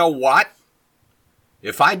know what?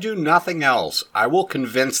 If I do nothing else, I will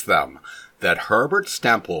convince them that Herbert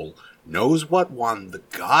Stemple knows what won the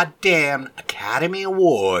goddamn Academy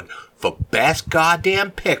Award for Best Goddamn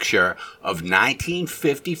Picture of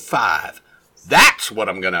 1955. That's what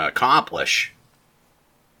I'm going to accomplish.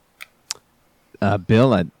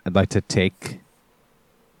 Bill, I'd like to take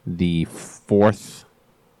the fourth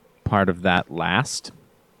part of that last.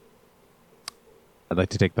 I'd like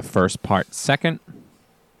to take the first part second.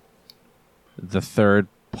 The third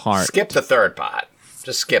part. Skip the third part.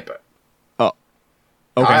 Just skip it. Oh,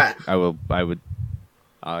 okay. Right.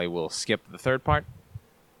 I will skip the third part.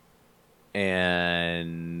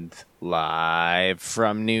 And live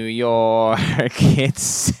from New York,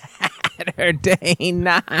 it's Saturday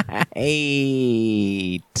night.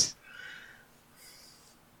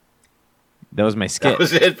 That was my skit. That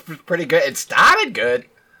was it. Pretty good. It started good.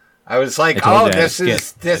 I was like, this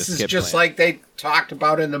is just like they talked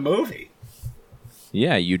about in the movie.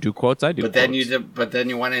 Yeah, you do quotes, I do but quotes. Then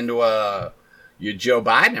you went into your Joe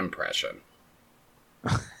Biden impression.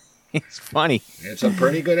 It's funny. It's a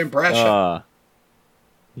pretty good impression.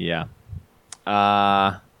 Yeah.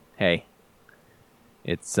 Hey.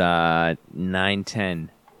 It's 9:10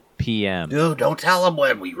 p.m. Dude, don't tell them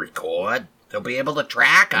when we record. They'll be able to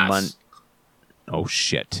track us. Oh,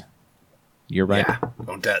 shit. You're right. Yeah.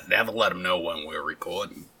 Don't never let them know when we're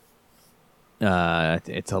recording.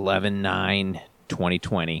 It's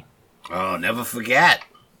 11/9/2020. Oh, never forget.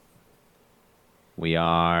 We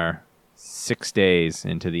are 6 days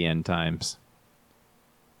into the end times.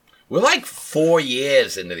 We're like 4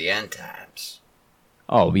 years into the end times.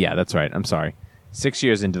 Oh, yeah, that's right. I'm sorry. 6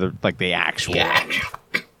 years into the actual. Yeah.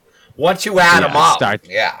 Once you add them up.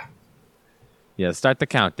 Yeah, start the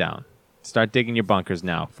countdown. Start digging your bunkers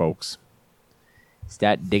now, folks.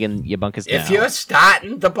 Start digging your bunkers now. If you're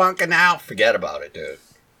starting the bunker now, forget about it, dude.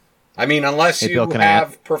 I mean, unless you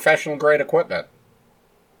have professional grade equipment.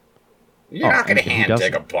 You're not going to hand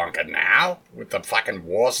dig a bunker now with the fucking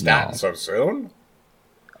war starting so soon.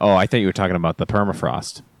 Oh, I thought you were talking about the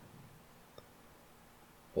permafrost.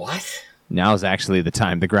 What? Now is actually the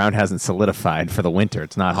time. The ground hasn't solidified for the winter.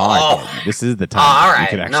 It's not hard. This is the time you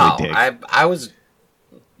could actually dig. I was...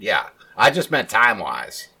 Yeah. I just meant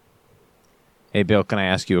time-wise. Hey, Bill, can I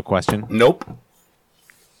ask you a question? Nope.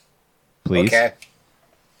 Please? Okay.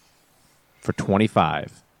 For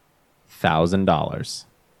 $25,000,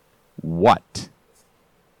 what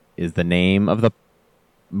is the name of the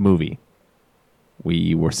movie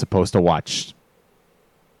we were supposed to watch?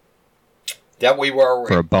 That we were...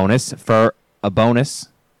 For a bonus. That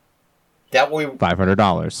we...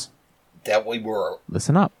 $500. That we were...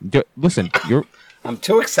 Listen up. Listen, you're... I'm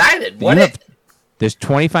too excited. There's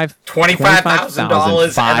 $25,000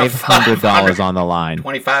 $500 on the line.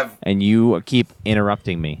 25. And you keep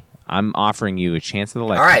interrupting me. I'm offering you a chance of the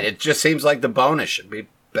lifetime. All right, it just seems like the bonus should be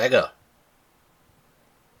bigger.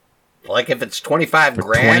 Like if it's 25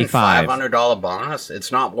 grand, $500 bonus,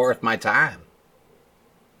 it's not worth my time.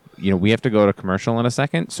 You know, we have to go to commercial in a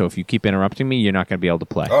second, so if you keep interrupting me, you're not going to be able to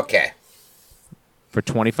play. Okay. For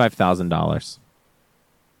 $25,000,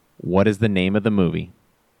 what is the name of the movie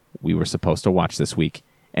we were supposed to watch this week?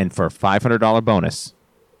 And for a $500 bonus,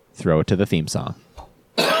 throw it to the theme song.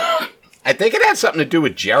 I think it had something to do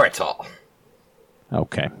with Geritol.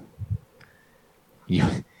 Okay.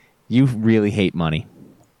 You really hate money.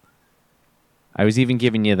 I was even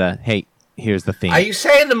giving you the, hey, here's the theme. Are you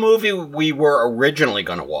saying the movie we were originally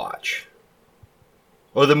going to watch?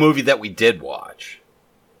 Or the movie that we did watch?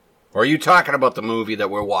 Or are you talking about the movie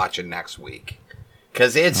that we're watching next week?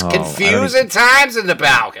 Because it's confusing times in the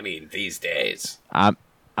balcony these days.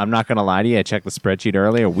 I'm not going to lie to you. I checked the spreadsheet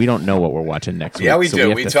earlier. We don't know what we're watching next week. Yeah, we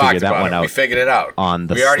do. We talked about it. We figured it out. We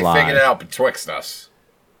already figured it out betwixt us.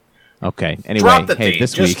 Okay. Anyway, drop the theme.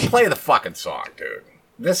 This Just week... play the fucking song, dude.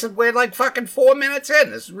 We're like fucking 4 minutes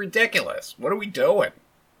in. This is ridiculous. What are we doing?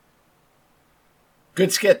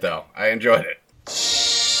 Good skit, though. I enjoyed it.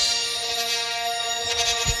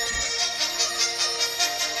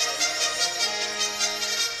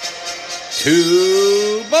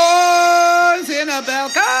 Two boys in a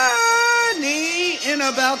balcony,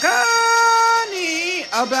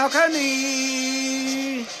 a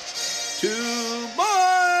balcony. Two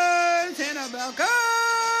boys in a balcony,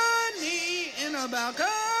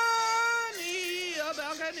 a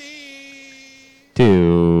balcony.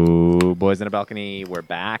 Two boys in a balcony. We're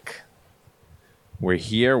back. We're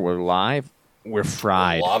here. We're live. We're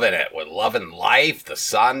fried. We're loving it. We're loving life. The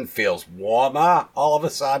sun feels warmer all of a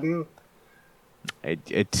sudden.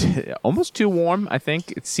 It almost too warm. I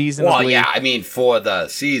think it's seasonably. Well, yeah, I mean, for the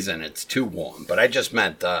season, it's too warm. But I just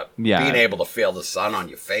meant being able to feel the sun on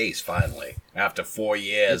your face finally after 4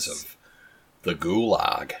 years of the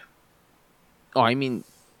gulag. Oh, I mean,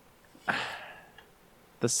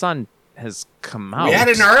 the sun has come out. We had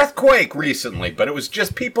an earthquake recently, but it was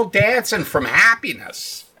just people dancing from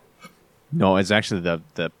happiness. No, it's actually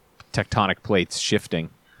the tectonic plates shifting.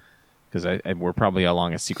 Because we're probably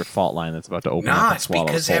along a secret fault line that's about to open up. No, and it's swallow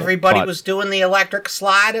because us whole. everybody was doing the electric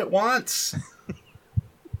slide at once.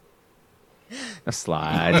 A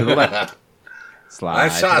slide to the left. Slide I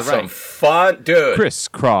saw to the some right. fun, dude.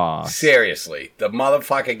 Crisscross. Seriously, the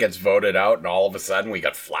motherfucker gets voted out, and all of a sudden we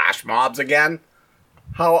got flash mobs again.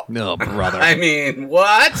 How? No, brother. I mean,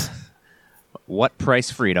 what? What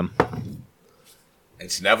price freedom?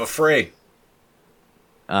 It's never free.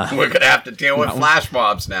 We're gonna have to deal with flash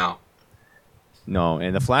mobs now. No,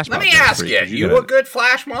 and the flash. Let me ask you: you a good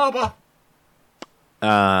flash mobber?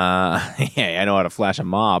 Yeah, I know how to flash a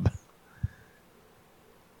mob.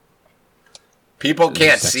 People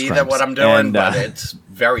can't Sex see crimes. that what I'm doing, And, but it's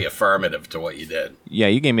very affirmative to what you did. Yeah,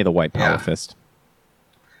 you gave me the white power Yeah. fist.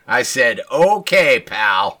 I said, "Okay,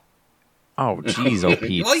 pal." Oh, jeez, oh,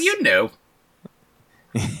 Pete. Well, you knew.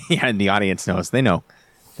 Yeah, and the audience knows. They know.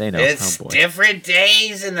 They know. It's Oh, boy. different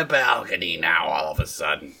days in the balcony now. All of a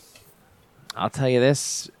sudden, I'll tell you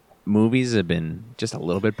this: movies have been just a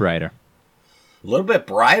little bit brighter. a little bit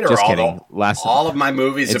brighter. Just although kidding. all of my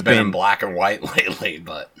movies it's have been in been- black and white lately.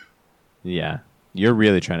 But Yeah, you're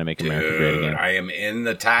really trying to make America great dude, again. I am in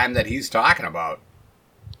the time that he's talking about.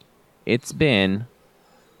 It's been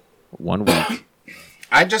 1 week.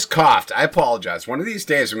 I just coughed. I apologize. One of these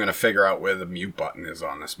days, I'm going to figure out where the mute button is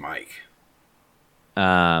on this mic.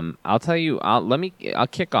 I'll tell you. I'll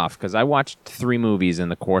kick off because I watched 3 movies in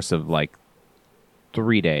the course of like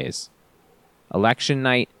 3 days. Election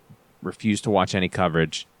night, refused to watch any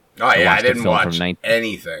coverage. Oh yeah, I watched a didn't film watch from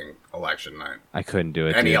anything election night. I couldn't do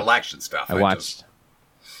it. Any dude. election stuff. I watched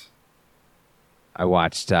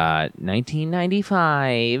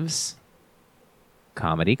 1995's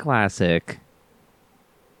comedy classic,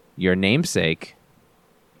 Your Namesake,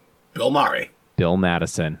 Bill Murray. Bill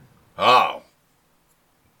Madison. Oh,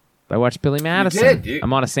 I watched Billy Madison. you did.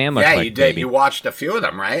 I'm on a Sandler yeah, click, you did. baby. You watched a few of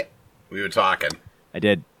them, right? We were talking. I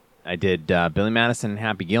did Billy Madison and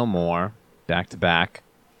Happy Gilmore back to back.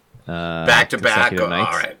 Back to back. consecutive All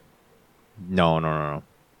nights. right. No.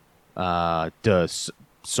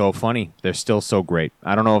 So funny. They're still so great.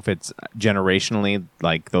 I don't know if it's generationally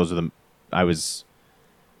like those are the. I was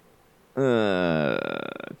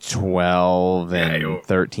 12 and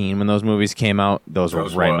 13 when those movies came out. Those were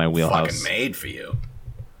right in my wheelhouse. Fucking made for you.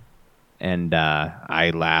 And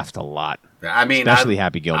I laughed a lot. I mean, Especially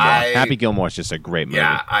Happy Gilmore. Happy Gilmore is just a great movie.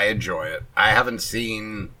 Yeah, I enjoy it. I haven't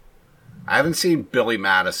seen Billy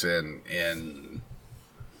Madison in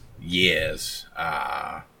years,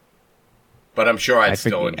 but I'm sure I'd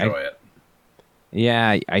still enjoy it.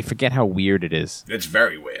 Yeah, I forget how weird it is. It's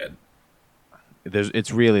very weird. It's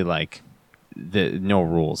really like no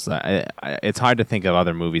rules. It's hard to think of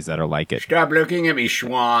other movies that are like it. Stop looking at me,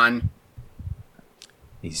 Schwan.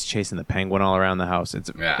 He's chasing the penguin all around the house.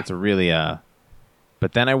 It's a really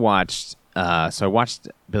But then I watched. So I watched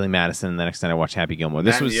Billy Madison, and the next night I watched Happy Gilmore.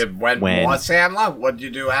 This Then was you went when more Sandler. What did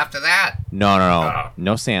you do after that? no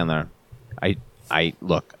Sandler. I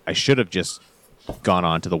look. I should have just gone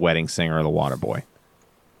on to The Wedding Singer or The Waterboy.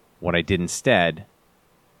 What I did instead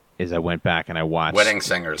is I went back and I watched Wedding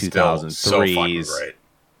Singer is still so fucking great.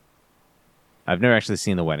 I've never actually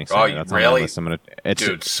seen The Wedding Singer. Oh, That's on my really? list.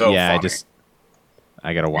 Dude, so yeah, funny.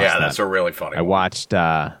 I gotta watch that. Yeah, that's a really funny I watched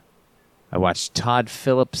Todd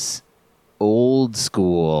Phillips' Old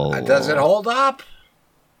School. Does it hold up?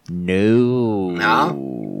 No.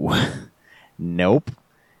 No? Nope.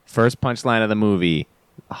 First punchline of the movie.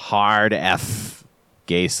 Hard F.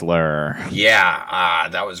 Gay slur. Yeah,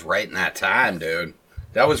 that was right in that time, dude.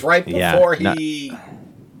 That was right before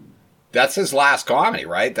That's his last comedy,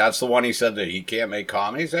 right? That's the one he said that he can't make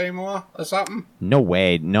comedies anymore or something? No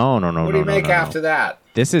way. No. What do you make after that?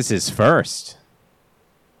 This is his first.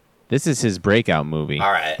 This is his breakout movie.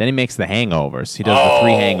 All right. Then he makes The Hangovers. He does the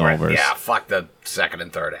 3 Hangovers. Right. Yeah, fuck the second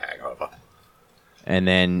and third Hangover. And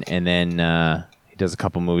then he does a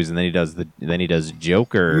couple movies, and then he does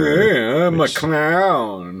Joker. Yeah, I'm a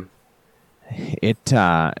clown.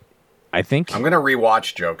 I think I'm gonna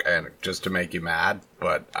rewatch Joker just to make you mad,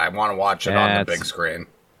 but I want to watch it on the big screen.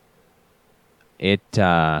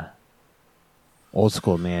 Old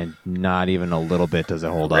School, man, not even a little bit does it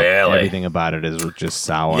hold up. Really? Everything about it is just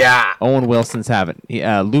sour. Yeah. Luke Wilson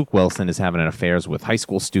is having affairs with high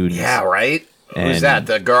school students. Yeah, right? Who's that?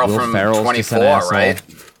 The girl Will from Ferrell's 24, just an right?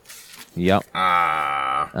 Yep.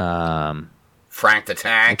 Frank the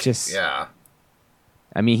Tank. Yeah.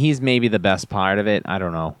 I mean, he's maybe the best part of it. I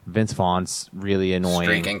don't know. Vince Vaughn's really annoying.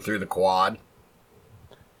 Streaking through the quad.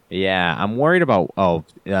 Yeah, I'm worried about.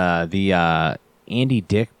 The Andy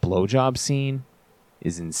Dick blowjob scene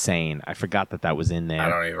is insane. I forgot that was in there. I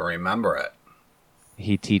don't even remember it.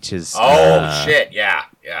 He teaches. Shit! Yeah.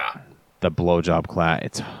 The blowjob class.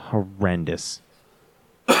 It's horrendous.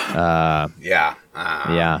 Yeah.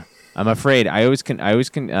 I'm afraid. I always can.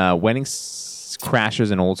 Wedding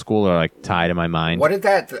Crashers and Old School are like tied in my mind. What did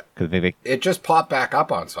that? Because it just popped back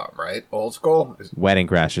up on something, right? Old School. Wedding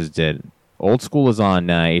Crashers did. Old School is on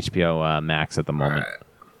HBO Max at the moment. Right.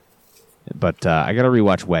 But I got to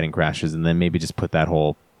rewatch Wedding Crashers and then maybe just put that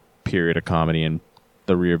whole period of comedy in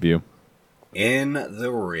the rear view. In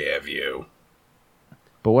the rear view.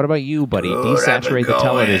 But what about you, buddy? Dude, Desaturate the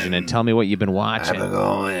television and tell me what you've been watching. I've been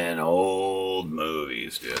going old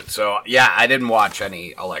movies, dude. So, yeah, I didn't watch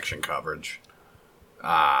any election coverage.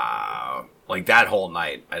 Like that whole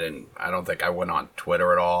night, I don't think I went on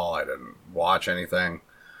Twitter at all. I didn't watch anything.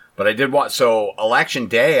 But I did watch, so election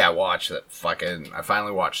day, I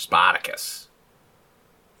finally watched Spartacus.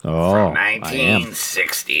 Oh, from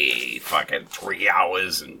 1960. Fucking 3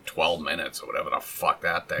 hours and 12 minutes or whatever the fuck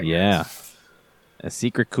that thing is. A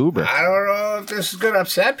secret Kubrick. I don't know if this is going to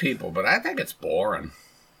upset people, but I think it's boring.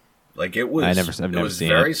 Like it was, I've never seen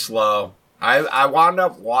very it. slow. I wound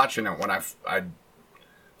up watching it when I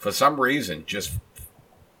for some reason, just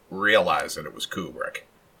realized that it was Kubrick.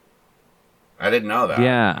 I didn't know that.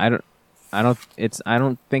 Yeah, I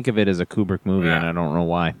don't think of it as a Kubrick movie, and I don't know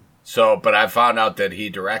why. So, but I found out that he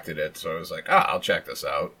directed it, so I was like, I'll check this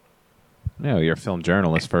out. No, you're a film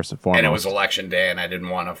journalist first and foremost. And it was election day, and I didn't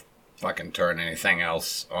want to fucking turn anything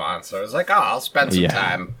else on, so I was like, I'll spend some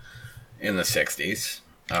time in the 60s.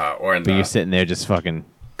 But you're sitting there just fucking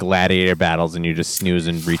gladiator battles, and you're just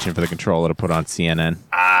snoozing, reaching for the controller to put on CNN.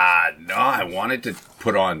 No, I wanted to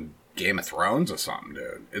put on Game of Thrones or something,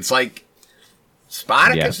 dude. It's like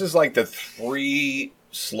Spartacus is like the 3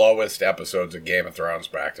 slowest episodes of Game of Thrones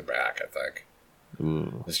back to back, I think.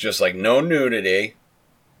 Ooh. It's just like no nudity,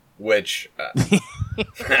 which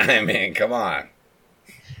I mean, come on.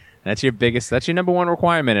 That's your number one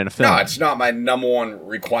requirement in a film. No, it's not my number one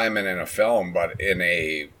requirement in a film, but in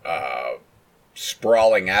a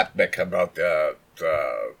sprawling epic about the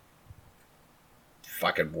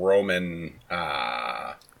fucking Roman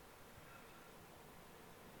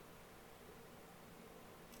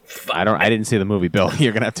I didn't see the movie, Bill.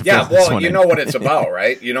 You're gonna have to. Yeah, well, you know what it's about,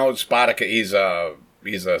 right? You know, Spartacus. He's a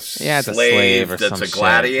slave that's a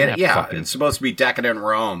gladiator. Yeah, it's supposed to be decadent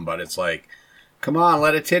Rome, but it's like, come on,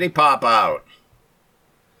 let a titty pop out.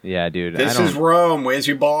 Yeah, dude. This is Rome. Where's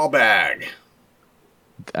your ball bag?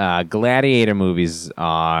 Gladiator movies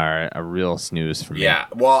are a real snooze for me. Yeah,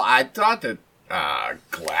 well, I thought that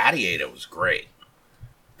Gladiator was great.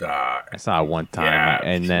 I saw it one time,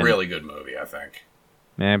 and then really good movie, I think.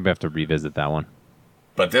 Man, I have to revisit that one.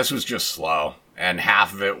 But this was just slow, and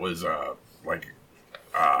half of it was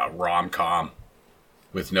rom-com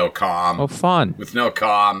with no com. Oh, fun! With no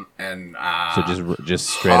com, and so just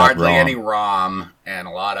straight up hardly any rom, and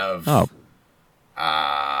a lot of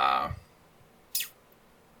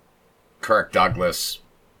Kirk Douglas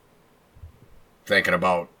thinking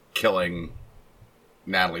about killing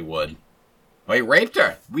Natalie Wood. Well, he raped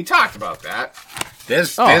her. We talked about that.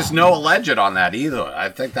 There's no alleged on that either. I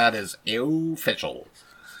think that is official.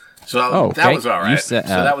 So that was all right. So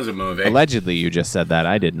that was a movie. Allegedly, you just said that.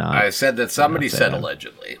 I did not. I said that somebody said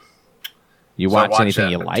allegedly. You watched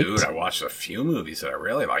anything you liked? Dude, I watched a few movies that I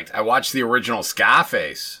really liked. I watched the original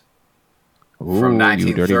Scarface from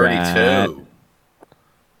 1932.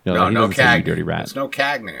 No Cagney. Dirty rat. There's no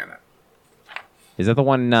Cagney in it. Is that the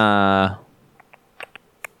one?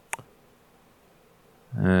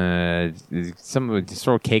 Someone just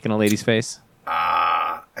throw a cake in a lady's face.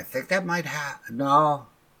 I think that might have. No,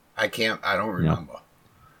 I can't. I don't remember.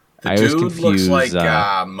 No. The dude looks like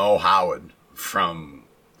Mo Howard from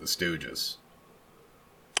The Stooges.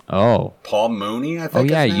 Oh, Paul Mooney. I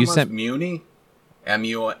think. Oh yeah, his name you was sent Muni.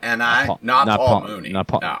 M-U-N-I. Not Paul Mooney. Not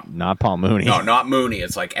Paul Mooney. No, not Mooney.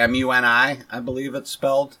 It's like M-U-N-I. I believe it's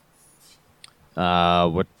spelled.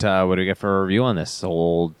 What do we get for a review on this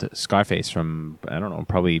old Scarface from, I don't know,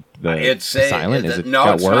 probably silent? Is it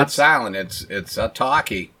not silent. It's a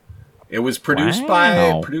talkie. It was produced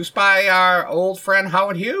by our old friend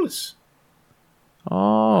Howard Hughes.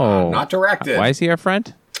 Oh, not directed. Why is he our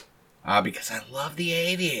friend? Because I love The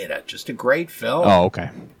Aviator. Just a great film. Oh,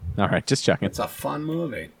 okay. All right, just checking. It's a fun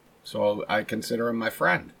movie, so I consider him my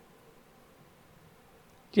friend.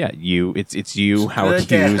 Yeah, you. It's you, Howard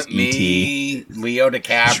Good Hughes, to me, Leo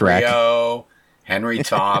DiCaprio, Henry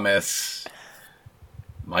Thomas,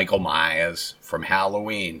 Michael Myers from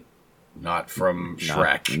Halloween, not from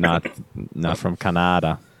Shrek. Not from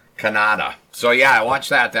Canada. Canada. So yeah, I watched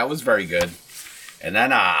that. That was very good. And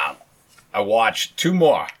then I watched two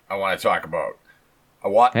more I want to talk about.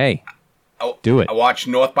 Hey, do it. I watched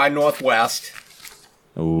North by Northwest.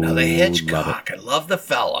 Ooh, Now the Hitchcock. love it. I love the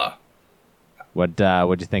fella. What'd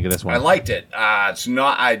you think of this one? I liked it. It's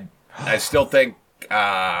not. I still think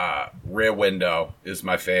Rear Window is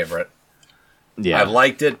my favorite. Yeah, I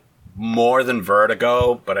liked it more than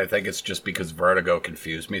Vertigo, but I think it's just because Vertigo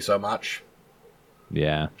confused me so much.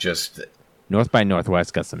 Yeah. Just North by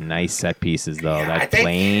Northwest got some nice set pieces though. Yeah, That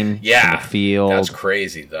plane, in the field, that's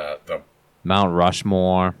crazy. The Mount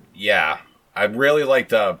Rushmore. yeah, I really like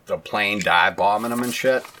the plane dive bombing them and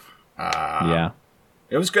shit. Yeah.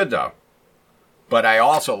 It was good though. But I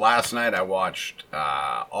also last night I watched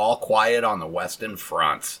All Quiet on the Western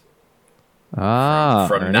Front from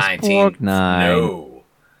Ernest 19 Borgnine.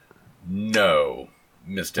 No,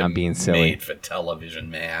 Mr. I'm being silly. Made for Television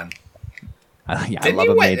Man. I Didn't love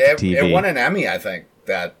he it win? made for TV. It won an Emmy, I think.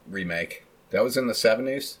 That remake that was in the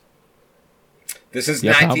 70s. This is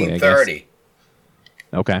Yeah, probably, 1930.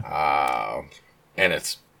 Okay. And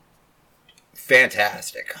it's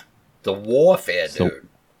fantastic. The warfare, dude.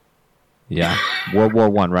 Yeah. World War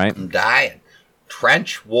One, right? I'm dying.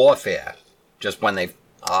 Trench warfare. Just when they...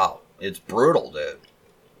 Oh, it's brutal, dude.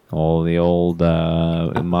 Oh, the old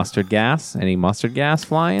mustard gas. Any mustard gas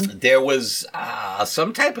flying? There was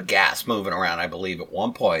some type of gas moving around, I believe, at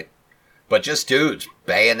one point. But just dudes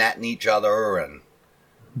bayoneting each other. And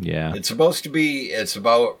Yeah. it's supposed to be... It's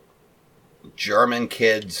about German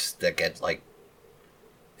kids that get, like...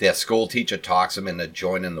 Their school teacher talks them into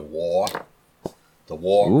joining the war. The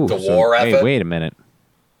war effort. Hey, wait a minute.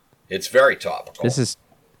 It's very topical. This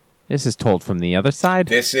is told from the other side.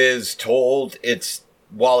 This is told. It's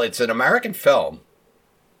an American film.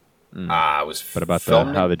 It was But about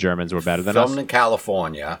filmed how the Germans were better than filmed us, in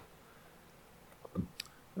California.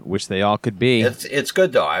 which they all could be. It's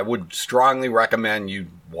good though. I would strongly recommend you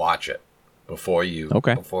watch it before you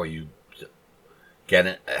get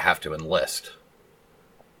it, have to enlist.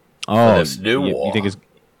 Oh, this new war. You think it's?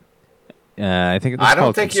 I think it's I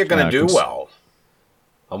don't think you're going to do well.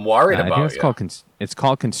 I'm worried I think about it's you. called it's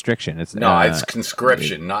called constriction. It's It's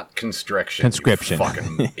conscription, not constriction. Conscription. You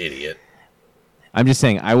fucking idiot. I'm just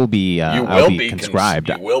saying I will be. You I'll will be be conscribed.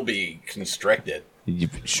 You will be constricted.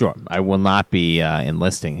 Sure, I will not be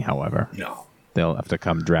enlisting. However, No. they'll have to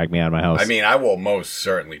come drag me out of my house. I mean, I will most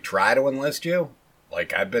certainly try to enlist you.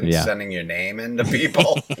 Like, I've been sending your name in to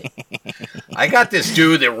people. I got this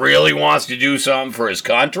dude that really wants to do something for his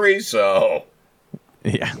country, so...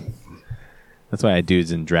 Yeah. That's why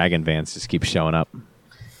dudes in dragon vans just keep showing up.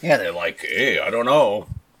 Yeah, they're like, hey, I don't know.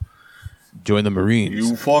 Join the Marines.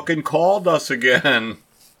 You fucking called us again.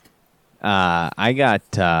 I got...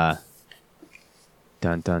 dun.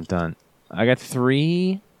 I got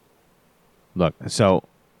 3... Look, so...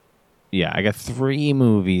 Yeah, I got 3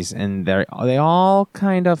 movies, and they all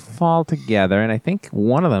kind of fall together, and I think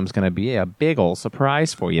one of them's going to be a big old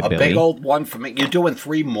surprise for you, Billy. A big old one for me. You're doing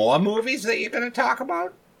 3 more movies that you're going to talk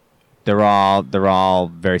about? They're all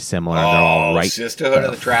very similar. They're all right. Sisterhood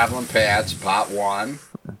of the Traveling Pants, Part 1.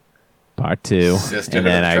 Part 2. Sisterhood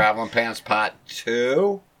of the Traveling Pants, Part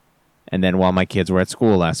 2. And then while my kids were at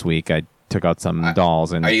school last week, I took out some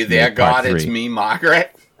dolls and... Are you there, made Part God? 3. It's me,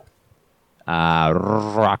 Margaret.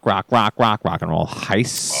 Rock and roll high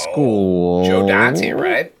school. Joe Dante,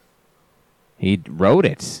 right? He wrote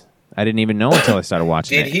it. I didn't even know until I started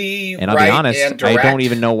watching it. Did he And I'll write be honest, and direct? I don't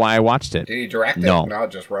even know why I watched it. Did he direct it? No. No,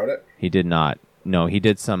 just wrote it? He did not. No, he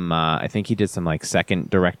did some, I think he did some, like, second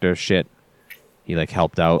director shit. He, like,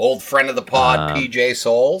 helped out. Old friend of the pod, PJ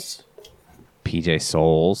Souls. PJ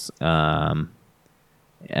Souls. The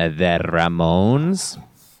Ramones.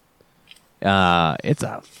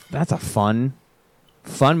 That's a fun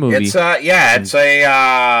movie. It's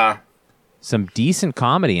Some decent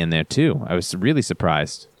comedy in there too. I was really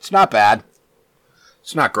surprised. it's not bad.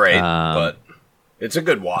 It's not great, but it's a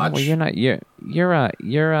good watch. Well, you're not. You're a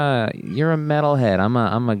metalhead.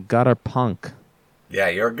 I'm a gutter punk. Yeah,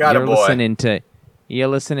 you're a gutter boy. You're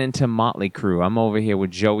listening to Motley Crue. I'm over here with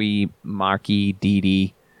Joey, Marky, Dee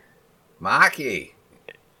Dee, Marky.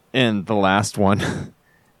 and the last one,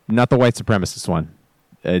 not the white supremacist one.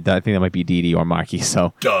 I think that might be Dee Dee or Marky.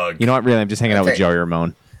 So, Doug. You know what? Really, I'm just hanging out with Joey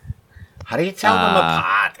Ramone. How do you tell them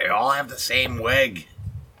apart? They all have the same wig.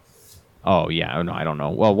 Oh yeah, no, I don't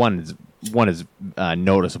know. Well, one is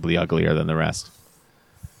noticeably uglier than the rest.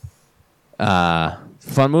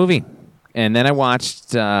 Fun movie. And then I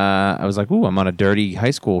watched, I was like, ooh, I'm on a dirty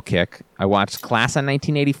high school kick. I watched Class of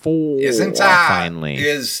 1984. Finally.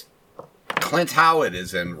 Clint Howard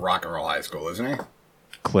is in Rock and Roll High School, isn't he?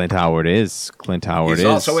 Clint Howard is. He's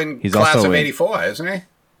also in Class of 84, isn't he?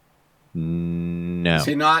 No. Is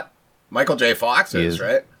he not? Michael J. Fox is,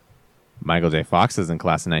 right? Michael J. Fox is in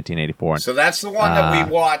Class of 1984. So that's the one that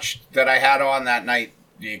we watched that I had on that night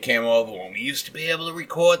you came over when we used to be able to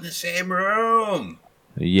record in the same room.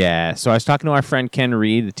 Yeah, so I was talking to our friend Ken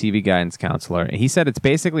Reed, the TV guidance counselor, and he said it's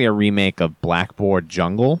basically a remake of Blackboard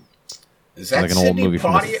Jungle. Is that like an old movie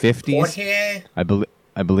from the 50s?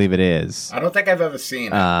 I believe it is. I don't think I've ever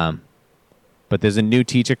seen it. But there's a new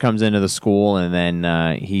teacher comes into the school, and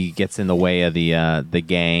then he gets in the way of the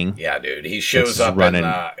gang. Yeah, dude, he shows up running.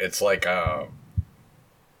 It's like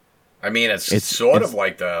it's sort of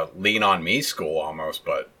like the Lean on Me school almost,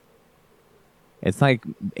 but it's like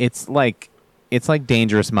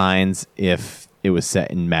Dangerous Minds if it was set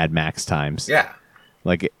in Mad Max times. Yeah.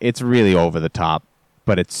 Like, it's really over the top,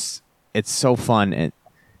 but it's so fun. And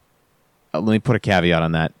let me put a caveat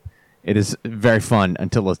on that. It is very fun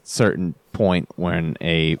until a certain point when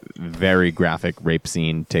a very graphic rape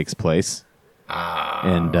scene takes place.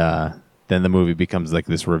 And then the movie becomes like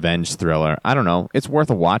this revenge thriller. I don't know. It's worth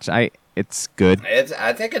a watch. It's good.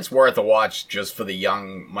 I think it's worth a watch just for the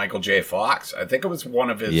young Michael J. Fox. I think it was one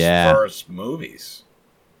of his first movies.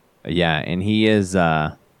 Yeah, and he is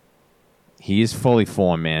fully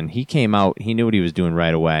formed, man. He came out, he knew what he was doing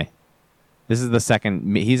right away. This is the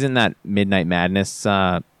second, he's in that Midnight Madness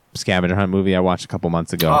scavenger hunt movie I watched a couple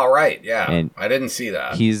months ago. Oh, right, yeah. And I didn't see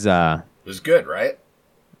that. He's it was good, right?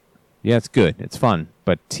 Yeah, it's good. It's fun.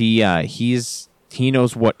 But he knows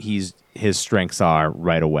what his strengths are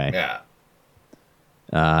right away. Yeah.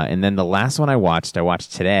 And then the last one I watched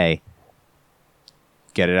today.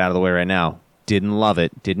 Get it out of the way right now. Didn't love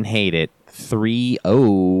it. Didn't hate it.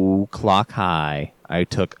 3:00 High. I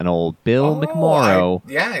took an old Bill McMorrow.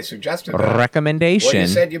 I suggested that recommendation. Well, you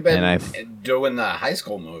said you've been doing the high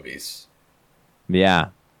school movies.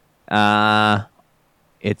 Yeah.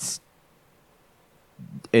 It's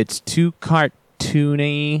too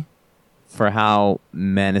cartoony for how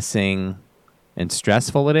menacing and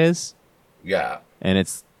stressful it is. Yeah. And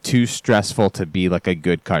it's too stressful to be like a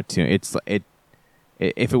good cartoon. If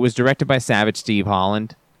it was directed by Savage Steve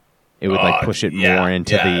Holland, it would push it more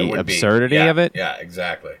into the absurdity of it. Yeah,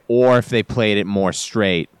 exactly. Or if they played it more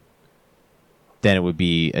straight, then it would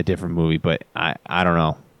be a different movie. But I don't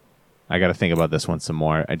know. I got to think about this one some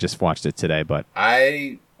more. I just watched it today, but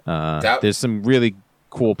there's some really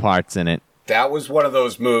cool parts in it. That was one of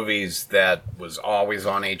those movies that was always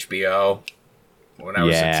on HBO when I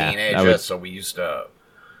was a teenager. So we used to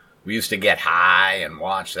get high and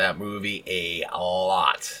watch that movie a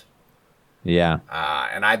lot. Yeah.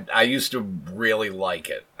 And I used to really like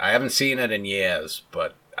it. I haven't seen it in years,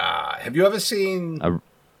 but have you ever seen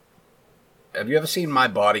My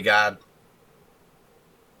Bodyguard?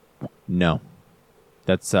 No.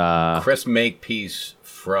 That's Chris Makepeace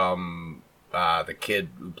from the kid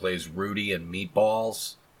who plays Rudy in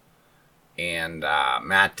Meatballs, and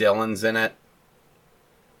Matt Dillon's in it.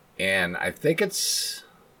 And I think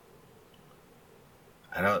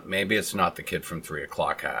maybe it's not the kid from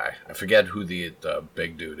 3:00 High. I forget who the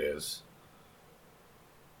big dude is.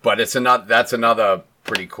 But that's another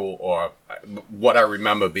pretty cool, or what I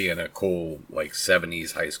remember being a cool, like,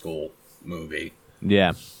 70s high school movie.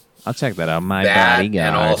 Yeah. I'll check that out. My Bodyguard.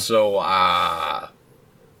 And also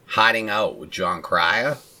Hiding Out with John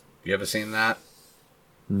Cryer. You ever seen that?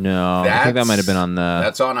 No. I think that might have been on the...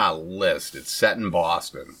 That's on our list. It's set in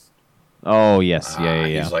Boston. Oh, yes. Yeah.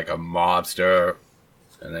 He's like a mobster,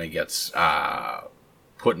 and then he gets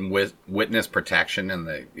put in witness protection,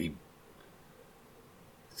 and he's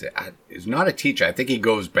not a teacher. I think he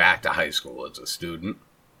goes back to high school as a student.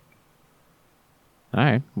 All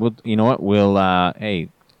right. Well, you know what? We'll,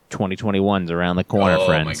 2021's around the corner,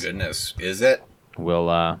 friends. Oh, my goodness. Is it? We'll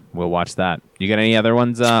watch that. You got any other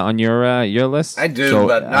ones on your list? I do,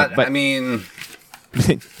 but I mean...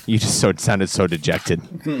 You just sounded so dejected.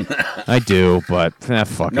 I do, but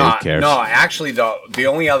fuck it, who cares? No, actually, the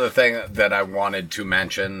only other thing that I wanted to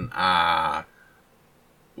mention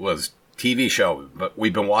was TV show. But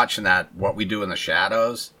we've been watching that, What We Do in the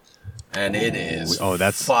Shadows, and it is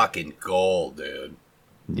that's fucking gold, dude.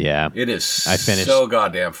 Yeah. It is so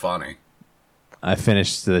goddamn funny. I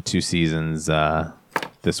finished the 2 seasons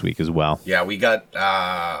this week as well. Yeah, we got,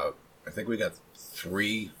 I think we got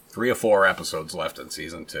 3 or 4 episodes left in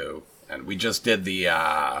season 2. And we just did the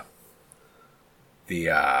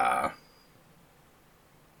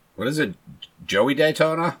what is it? Joey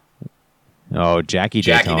Daytona? Oh, Jackie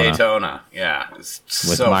Daytona. Yeah. It's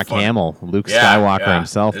with so Mark funny. Hamill, Luke Yeah, Skywalker yeah.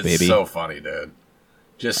 himself, It's baby. so funny, dude.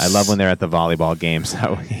 Just I love when they're at the volleyball games.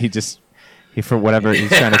 How he for whatever he's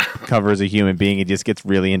trying to cover as a human being, he just gets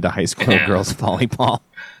really into high school girls volleyball.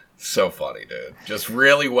 so funny, dude. Just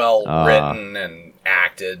really well written and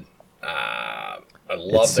acted. I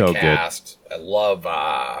love It's the so cast. I love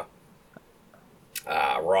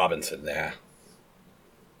Robinson there.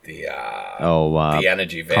 The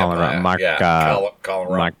energy vampire. Mark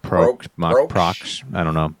Proksch. I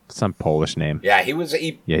don't know, some Polish name. Yeah,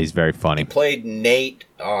 he's very funny. He played Nate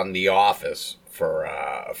on The Office for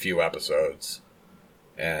a few episodes,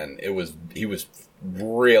 and he was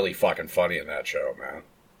really fucking funny in that show, man.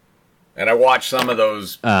 And I watched some of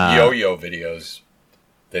those yo-yo videos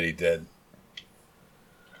that he did.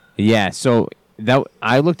 Yeah, so that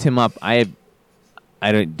I looked him up. It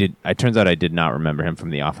turns out I did not remember him from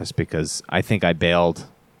The Office because I think I bailed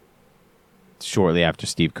shortly after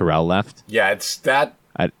Steve Carell left. Yeah, it's that.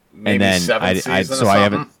 Maybe and then seventh season or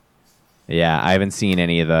something. I haven't seen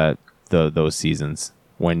any of those seasons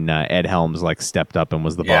when Ed Helms stepped up and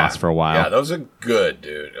was the boss for a while. Yeah, those are good,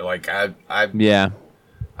 dude.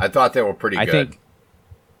 I thought they were pretty good.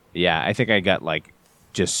 I think I got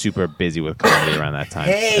just super busy with comedy around that time.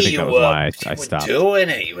 Hey, I think that was why I stopped. Doing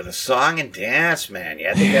it. You were the song and dance, man. You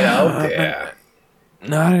had to get out there.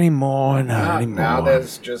 Not anymore. Not anymore. Now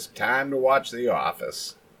there's just time to watch The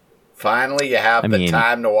Office. Finally, you have the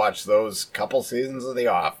time to watch those couple seasons of The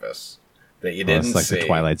Office that you didn't see. It's like the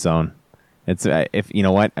Twilight Zone. It's if you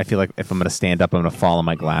know what I feel like if I'm going to stand up, I'm going to fall on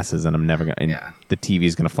my glasses, and I'm never going. And the TV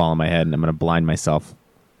is going to fall on my head, and I'm going to blind myself.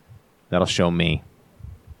 That'll show me.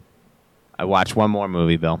 I watched one more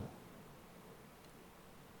movie, Bill,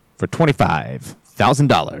 for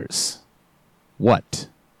 $25,000. What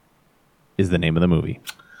is the name of the movie?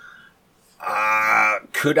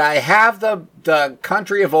 Could I have the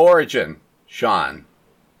country of origin, Sean?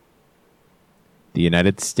 The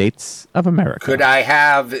United States of America. Could I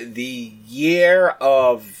have the year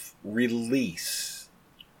of release?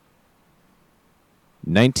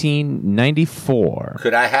 1994.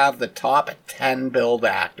 Could I have the top 10 billed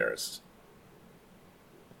actors?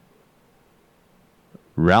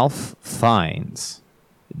 Ralph Fiennes,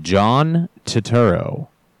 John Turturro,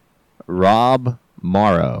 Rob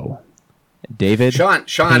Morrow, David Sean,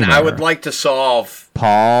 Payner, I would like to solve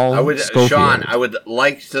Paul Scofield, Sean, I would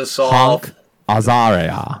like to solve Hank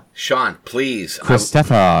Azaria, Sean, please.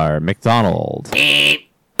 Christopher McDonald, Mira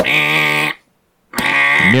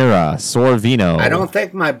Sorvino. I don't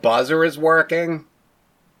think my buzzer is working.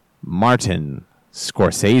 Martin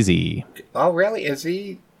Scorsese. Oh, really? Is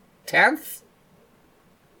he 10th?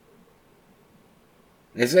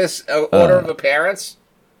 Is this order of appearance?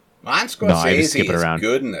 Martin Scorsese is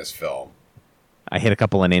good in this film. I hit a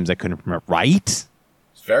couple of names I couldn't remember. Right?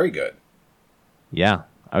 It's very good. Yeah,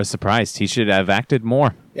 I was surprised. He should have acted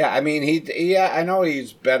more. Yeah, I mean, I know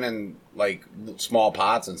he's been in small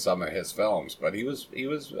parts in some of his films, but he was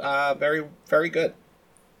very, very good.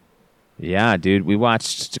 Yeah, dude, we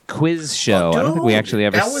watched Quiz Show. Oh, dude, I don't think we actually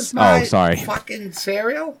ever. That was my sorry. Fucking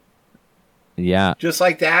cereal. Yeah, just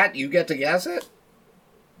like that, you get to guess it.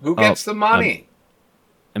 Who gets the money?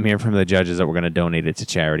 I'm hearing from the judges that we're going to donate it to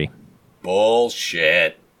charity.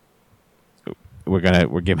 Bullshit. We're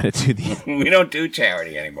giving it to the. We don't do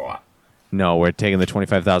charity anymore. No, we're taking the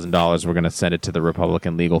 $25,000. We're going to send it to the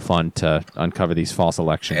Republican Legal Fund to uncover these false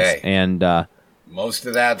elections. Hey, and most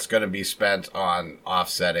of that's going to be spent on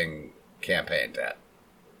offsetting campaign debt.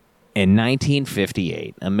 In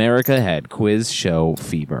 1958, America had Quiz Show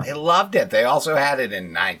fever. They loved it. They also had it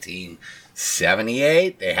in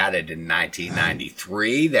 1978. They had it in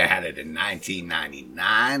 1993. They had it in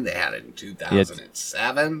 1999. They had it in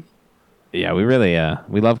 2007. Yeah, we really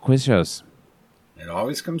we love quiz shows. It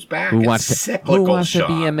always comes back. Who wants to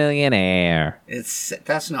be a millionaire?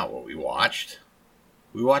 That's not what we watched.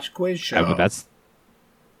 We watched Quiz Show. That's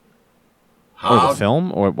the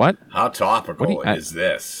film or what? How topical is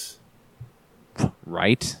this?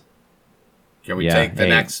 Right? Can we take the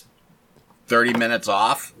next 30 minutes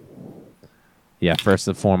off? Yeah, first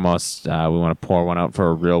and foremost, we want to pour one out for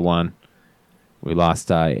a real one. We lost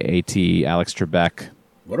A.T. Alex Trebek.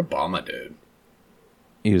 What a bummer, dude.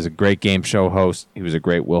 He was a great game show host. He was a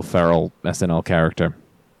great Will Ferrell SNL character.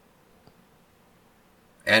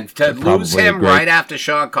 And to lose him right after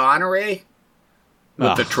Sean Connery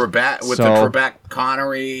with the Trebek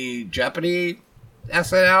Connery Jeopardy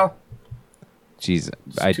SNL. Jeez,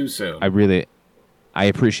 too soon. I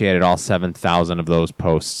appreciated all 7,000 of those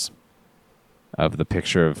posts of the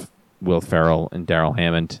picture of Will Ferrell and Daryl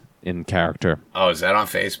Hammond in character. Oh, is that on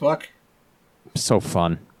Facebook? So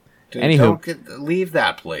fun. Dude, Anywho, leave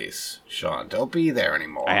that place, Sean. Don't be there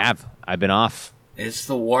anymore. I have. I've been off. It's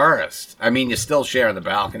the worst. I mean, you're still sharing the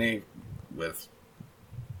balcony with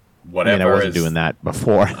whatever. I wasn't doing that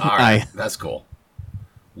before. All right, that's cool.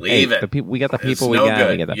 Leave it. We got the people it's we no got.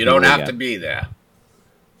 Good. We got the you people don't have got. to be there.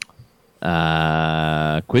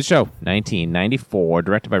 Quiz Show, 1994,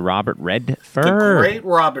 directed by Robert Redford. The great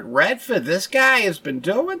Robert Redford. This guy has been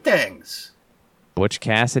doing things. Butch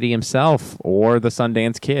Cassidy himself, or the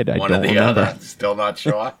Sundance Kid. I One don't or the remember. other. Still not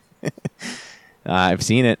sure. I've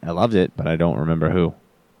seen it. I loved it, but I don't remember who.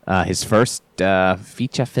 His first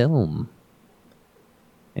feature film.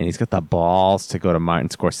 And he's got the balls to go to Martin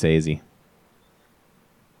Scorsese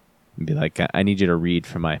and be like, I need you to read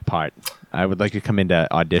for my part. I would like you to come into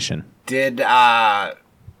audition. Is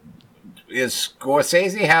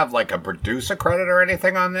Scorsese have like a producer credit or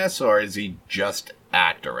anything on this, or is he just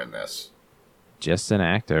actor in this? Just an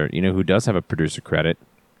actor. You know who does have a producer credit?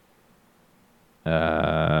 Mimi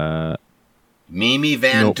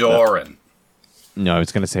Van Nope. Doren. No, I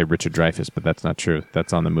was going to say Richard Dreyfuss, but that's not true.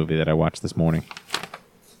 That's on the movie that I watched this morning.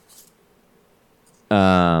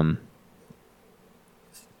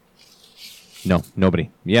 No, nobody.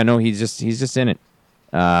 Yeah, no, he's just in it.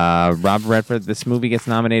 Robert Redford. This movie gets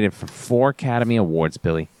nominated for 4 Academy Awards.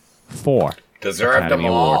 Billy, 4 Deserved Academy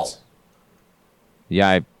them all. Awards. Yeah,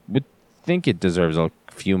 I would think it deserves a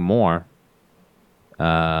few more.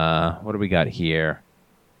 What do we got here?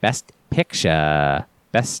 Best Picture,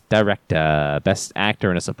 Best Director, Best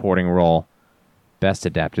Actor in a Supporting Role, Best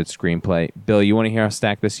Adapted Screenplay. Bill, you want to hear how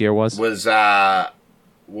stacked this year was?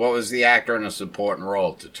 What was the actor in a supporting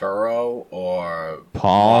role? Turturro or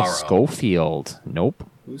Paul Morrow? Schofield. Nope.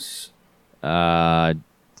 Who's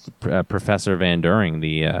Professor Van During,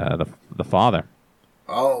 the father.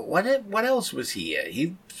 Oh, what else was he in?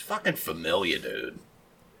 He's fucking familiar, dude.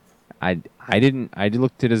 I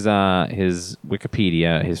looked at his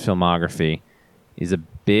Wikipedia, his filmography. He's a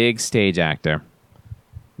big stage actor.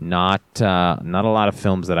 Not a lot of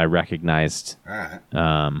films that I recognized. All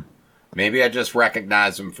right. Maybe I just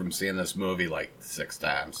recognize him from seeing this movie like 6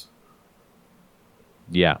 times.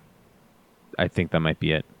 Yeah, I think that might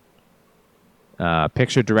be it.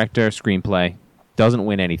 Picture, director, screenplay. Doesn't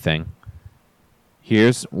win anything.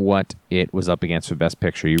 Here's what it was up against for Best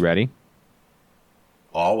Picture. You ready?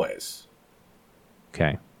 Always.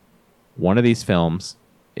 Okay. One of these films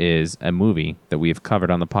is a movie that we have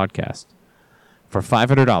covered on the podcast. For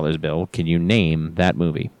 $500, Bill, can you name that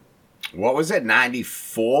movie? What was it?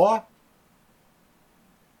 94?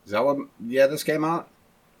 Is that what? Yeah, this came out.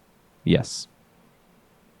 Yes.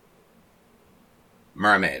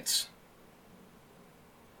 Mermaids.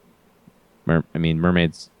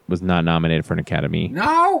 Mermaids was not nominated for an Academy.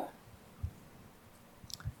 No.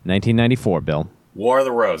 1994, Bill. War of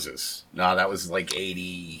the Roses. No, that was like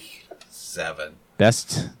 87.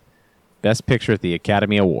 Best Picture at the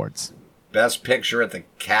Academy Awards. Best Picture at the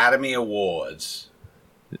Academy Awards.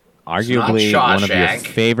 Arguably one of your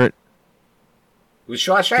favorite. Was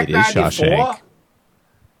Shawshank It is 94? Shawshank.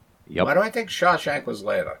 Yep. Why do I think Shawshank was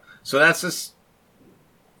later? So that's this.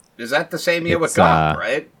 Is that the same year with Gump,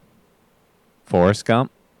 right? Forrest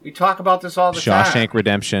Gump, We talk about this all the time. Shawshank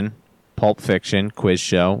Redemption, Pulp Fiction, Quiz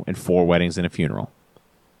Show, and 4 Weddings and a Funeral.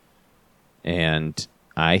 And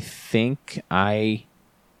I think I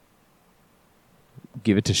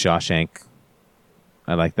give it to Shawshank.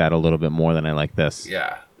 I like that a little bit more than I like this.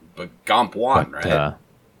 Yeah, but Gump won, right?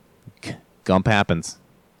 Gump happens.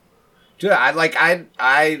 Dude,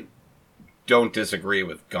 I don't disagree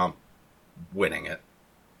with Gump winning it.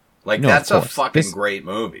 Like, No, that's of a course. fucking great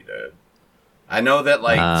movie, dude. I know that,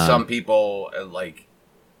 like, some people, like,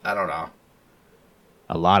 I don't know.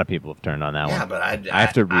 A lot of people have turned on that one. Yeah, but I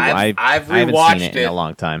have to. I've I haven't rewatched seen it in a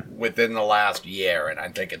long time. within the last year, and I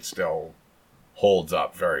think it still holds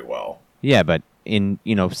up very well. Yeah, but in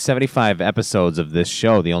 75 episodes of this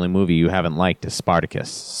show, the only movie you haven't liked is Spartacus.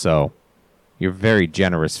 So you're a very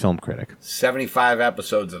generous film critic. 75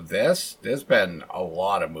 episodes of this, there's been a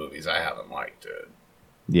lot of movies I haven't liked, dude.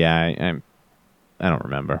 Yeah, I don't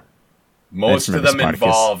remember. Most of them Spartacus.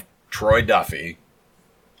 involve Troy Duffy.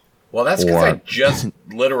 Well, that's because I Or- just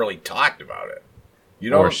literally talked about it.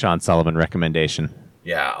 You Or know, Sean Sullivan recommendation.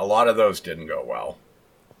 yeah, a lot of those didn't go well.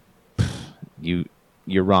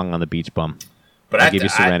 You're wrong on the beach bum. But I give you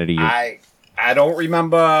Serenity. I don't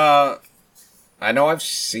remember. I know I've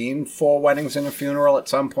seen 4 Weddings and a Funeral at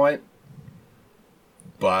some point,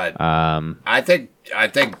 but I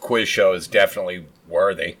think Quiz Show is definitely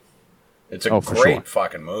worthy. It's a for great sure.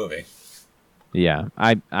 fucking movie. Yeah,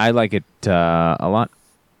 I like it a lot.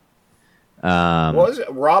 What was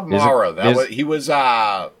it? Rob Morrow. He was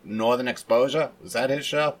Northern Exposure. Was that his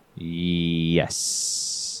show?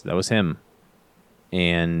 Yes, that was him.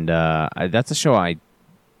 And that's a show I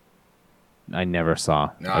never saw.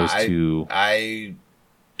 No, I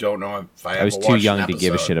don't know if I was too young to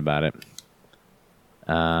give a shit about it.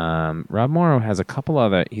 Rob Morrow has a couple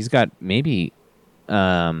other. He's got maybe.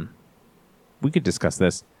 We could discuss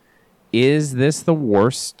this. Is this the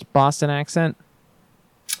worst Boston accent?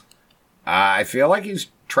 I feel like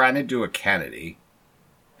he's trying to do a Kennedy,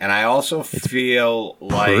 and I also feel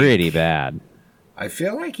like pretty bad. I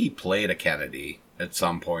feel like he played a Kennedy at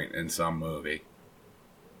some point in some movie.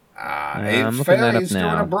 I'm looking that up he's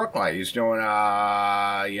now. doing a Brookline. He's doing we're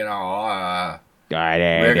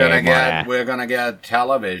gonna get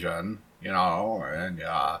television, and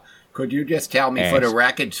could you just tell me for the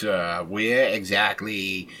record, sir, where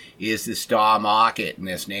exactly is the star market in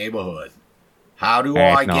this neighborhood? How do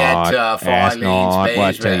I get to Filene's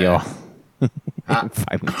basement?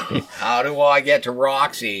 How do I get to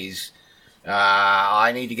Roxy's?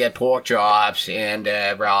 I need to get pork chops and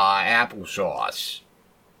applesauce.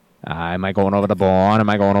 Am I going over the Bourne? Am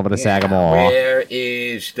I going over the Sagamore? Where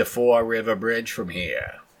is the Four River Bridge from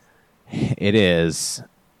here? It is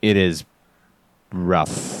rough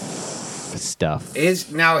stuff. Is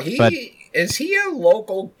he a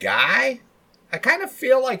local guy? I kind of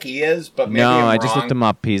feel like he is, but maybe I'm wrong. I just looked him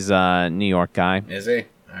up. He's a New York guy. Is he?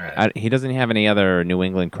 All right. He doesn't have any other New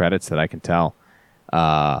England credits that I can tell.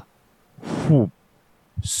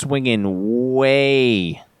 Swinging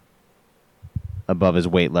way above his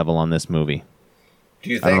weight level on this movie.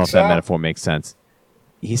 Do you think I don't know if so? that metaphor makes sense.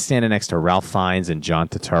 He's standing next to Ralph Fiennes and John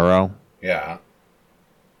Turturro. Yeah.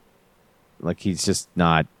 Like, he's just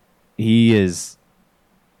not... He is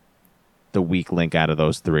the weak link out of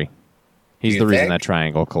those three. He's the reason that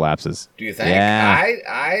triangle collapses. Do you think? Yeah.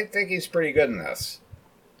 I think he's pretty good in this.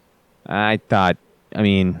 He's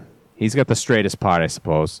got the straightest part, I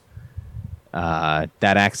suppose. That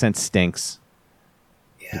accent stinks.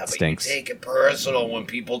 Yeah, it stinks. You take it personal when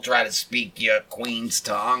people try to speak your queen's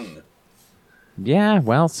tongue. Yeah,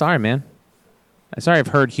 well, sorry, man. Sorry I've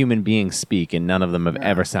heard human beings speak, and none of them have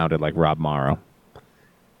ever sounded like Rob Morrow.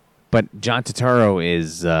 But John Turturro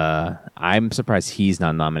is... I'm surprised he's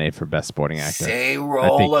not nominated for Best Supporting Actor. Say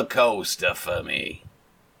roller coaster for me.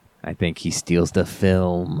 I think he steals the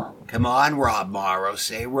film. Come on, Rob Morrow,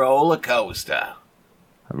 say roller coaster.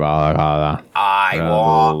 I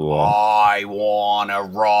want to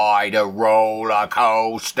ride a roller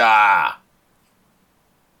coaster.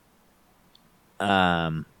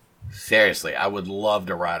 Seriously, I would love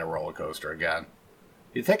to ride a roller coaster again.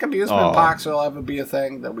 You think amusement parks will ever be a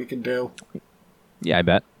thing that we can do? Yeah, I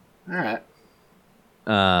bet. All right.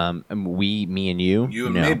 Me and you? You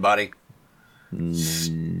and me, buddy.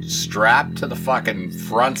 Strapped to the fucking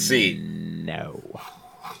front seat. No.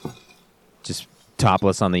 Just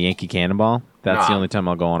topless on the Yankee Cannonball? That's the only time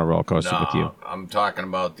I'll go on a roller coaster with you. I'm talking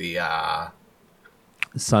about the...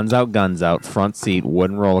 Sun's out, guns out, front seat,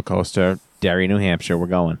 wooden roller coaster, Derry, New Hampshire. We're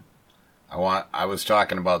going. I was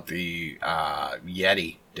talking about the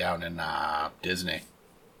Yeti down in Disney.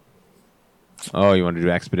 Oh, you want to do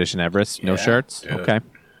Expedition Everest? No shirts? Dude. Okay.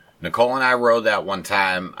 Nicole and I rode that one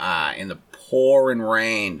time in the pouring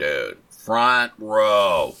rain, dude. Front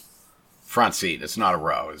row. Front seat. It's not a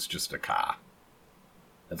row. It's just a car.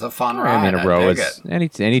 It's a fun ride. A row is...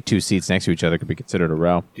 Any two seats next to each other could be considered a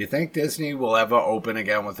row. Do you think Disney will ever open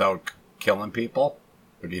again without killing people?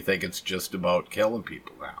 Or do you think it's just about killing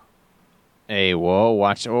people now? Hey, whoa,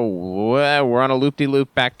 watch. Oh, we're on a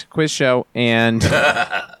loop-de-loop back to quiz show. And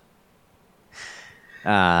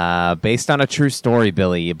based on a true story,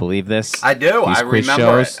 Billy, you believe this? I do. I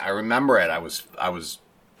remember it. I remember it. I was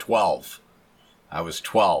 12. I was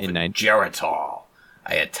 12 in Geritol.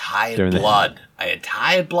 I had tired blood. I had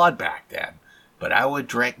tired blood back then. But I would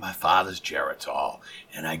drink my father's Geritol.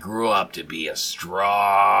 And I grew up to be a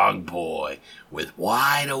strong boy with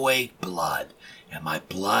wide-awake blood. And my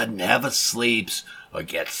blood never sleeps or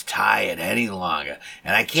gets tired any longer.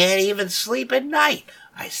 And I can't even sleep at night.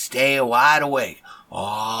 I stay wide awake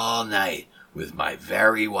all night with my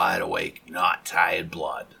very wide awake, not tired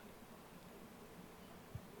blood.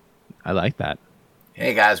 I like that.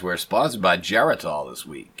 Hey guys, we're sponsored by Geritol this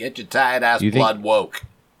week. Get your tired ass blood woke.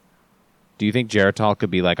 Do you think Geritol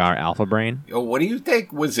could be like our Alpha Brain? What do you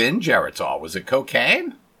think was in Geritol? Was it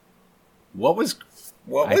cocaine? What was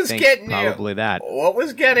getting probably that. What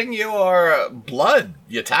was getting your blood?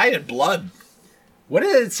 Your tired blood? What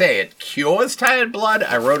did it say? It cures tired blood?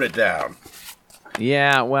 I wrote it down.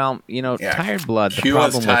 Yeah, well, tired blood. The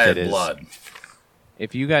cures problem tired with it blood.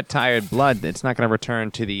 if you got tired blood, it's not going to return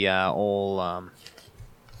to the old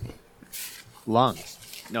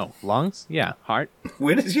lungs. No, lungs? Yeah, heart.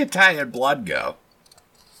 Where does your tired blood go?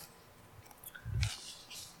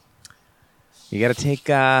 You got to take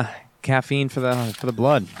caffeine for the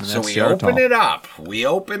blood. So we open it up. We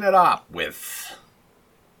open it up with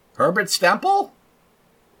Herbert Stemple.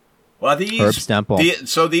 Well, Herb Stemple.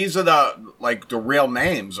 So these are the real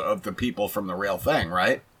names of the people from the real thing,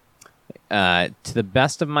 right? To the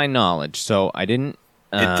best of my knowledge, so I didn't.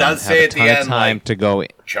 It does say at the end, time like, to go.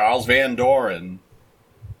 Charles Van Doren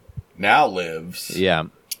now lives. Yeah,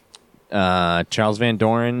 Charles Van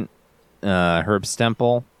Doren, Herb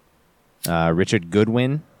Stemple, Richard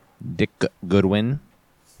Goodwin, Dick Goodwin,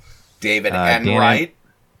 David Enright,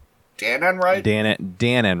 Dan Enright,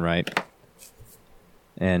 Dan Enright,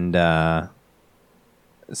 and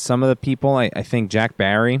some of the people. I think Jack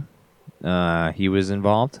Barry, he was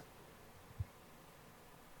involved.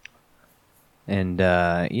 And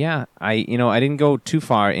yeah, I didn't go too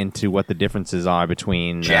far into what the differences are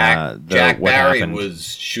between Jack what Barry happened. was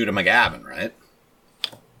Shooter McGavin, right?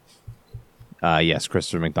 Yes,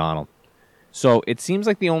 Christopher McDonald. So it seems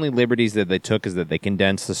like the only liberties that they took is that they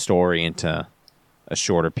condensed the story into a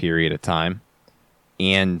shorter period of time.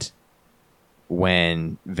 And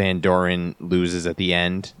when Van Doren loses at the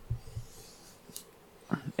end,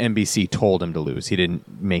 NBC told him to lose. He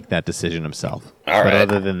didn't make that decision himself. All but right.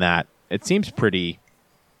 other than that, it seems pretty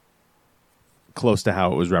close to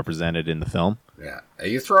how it was represented in the film. Yeah. Are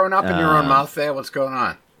you throwing up in your own mouth there? What's going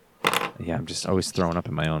on? Yeah, I'm just always throwing up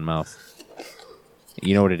in my own mouth.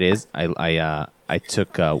 You know what it is? I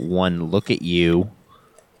took one look at you.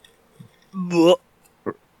 All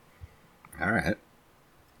right.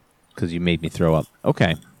 Because you made me throw up.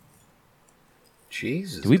 Okay.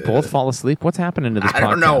 Jesus. Did we both fall asleep? What's happening to this podcast? I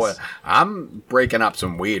don't know. I'm breaking up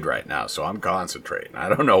some weed right now, so I'm concentrating. I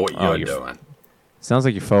don't know what you're doing. Sounds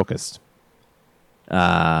like you're focused.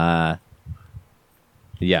 Yeah,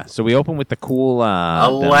 so we open with the cool...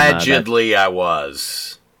 Allegedly, I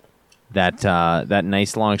was. That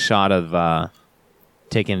nice long shot of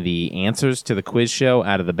taking the answers to the quiz show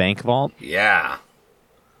out of the bank vault. Yeah.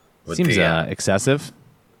 With Seems excessive.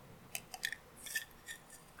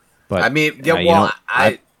 But, I mean,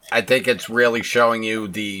 I think it's really showing you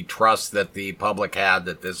the trust that the public had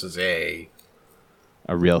that this is a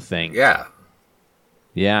real thing. Yeah.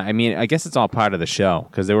 Yeah, I mean, I guess it's all part of the show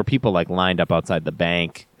because there were people like lined up outside the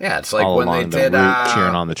bank. Yeah, it's like all when along they did the route,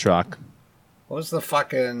 cheering on the truck. What was the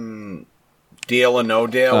fucking Deal or No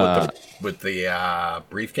Deal with the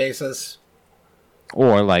briefcases?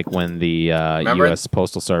 Or like when the U.S.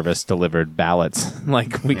 Postal Service delivered ballots,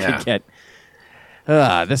 like we could get.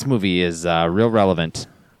 This movie is real relevant.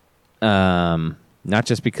 Not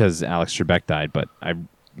just because Alex Trebek died, but I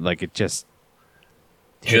like it just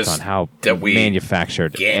hits on how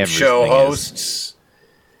manufactured game everything show is. hosts.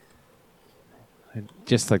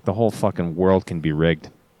 Just like the whole fucking world can be rigged.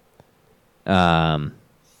 But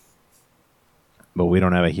we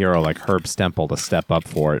don't have a hero like Herb Stemple to step up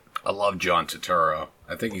for it. I love John Turturro.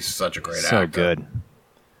 I think he's such a great actor. So good.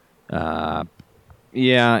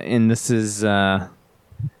 Yeah, and this is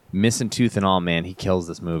missing tooth and all, man. He kills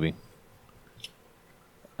this movie.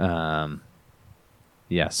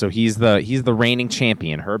 Yeah, so he's the reigning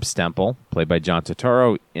champion, Herb Stemple, played by John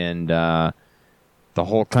Turturro, and the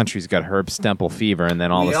whole country's got Herb Stemple fever, and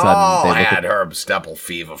then all of a sudden they had Herb Stemple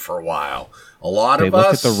fever for a while. A lot of us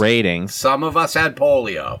look at the ratings. Some of us had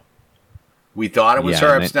polio. We thought it was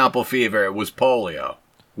Herb Stemple fever. It was polio.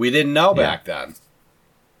 We didn't know back then.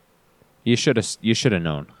 You should have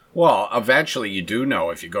known. Well, eventually you do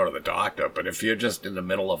know if you go to the doctor, but if you're just in the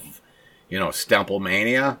middle of, Stemple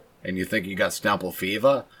mania and you think you got Stemple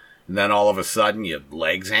fever, and then all of a sudden your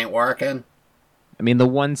legs ain't working. I mean, the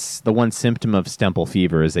one symptom of Stemple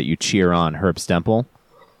fever is that you cheer on Herb Stemple.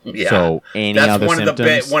 Yeah, so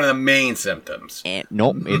that's one of the main symptoms.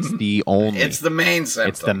 Nope, it's the only. It's the main symptom.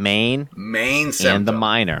 It's the main symptom and the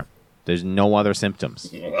minor. There's no other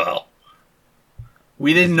symptoms. Well,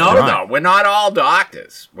 we didn't know though. We're not all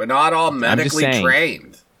doctors. We're not all medically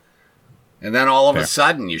trained. And then all of a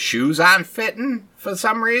sudden, your shoes aren't fitting for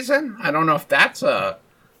some reason. I don't know if that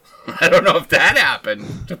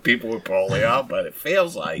happened to people with polio, but it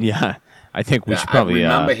feels like. Yeah, I think we should probably.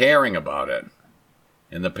 I remember hearing about it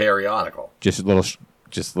in the periodical. Just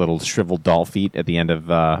little shriveled doll feet at the end of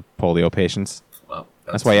polio patients. Well,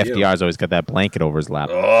 that's why FDR's always got that blanket over his lap.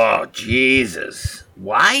 Oh, Jesus.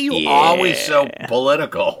 Why are you always so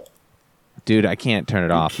political? Dude, I can't turn it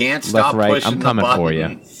off. You can't stop Left, right, pushing I'm coming the for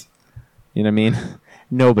you. You know what I mean?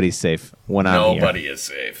 Nobody's safe when I'm here. Nobody is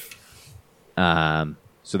safe.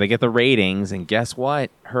 So they get the ratings, and guess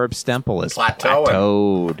what? Herb Stempel is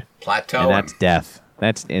plateaued. And that's death.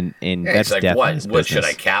 That's that's it's like, death. What should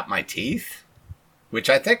I cap my teeth? Which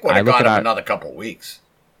I think would have got him another couple weeks.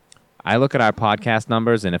 I look at our podcast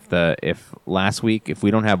numbers, and if last week, if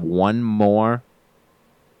we don't have one more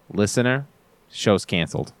listener, show's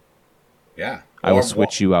canceled. Yeah. I will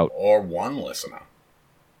switch you out. Or one listener.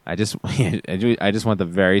 I just want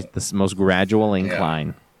the most gradual incline.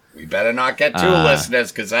 Yeah. We better not get two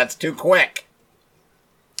listeners, because that's too quick.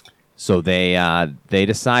 So they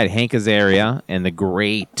decide Hank Azaria and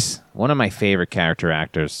one of my favorite character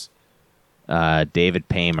actors, David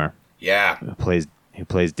Paymer. Yeah. Who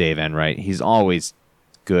plays Dave Enright. He's always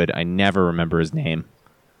good. I never remember his name.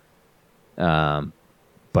 But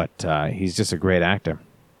he's just a great actor.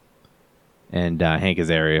 And Hank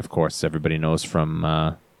Azaria, of course, everybody knows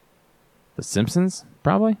from The Simpsons,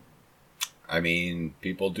 probably. I mean,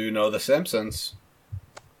 people do know The Simpsons.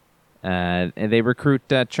 And they recruit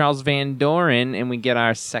Charles Van Doren, and we get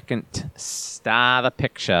our second star of the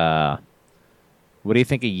picture. What do you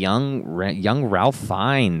think of young Ralph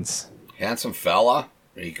Fiennes? Handsome fella.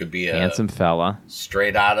 He could be a handsome fella.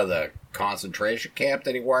 Straight out of the concentration camp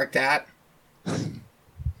that he worked at.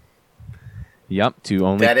 Yep,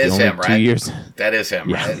 that is him, right? 2 years. That is him,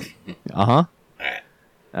 yeah. Right? Uh-huh.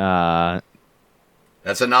 All right.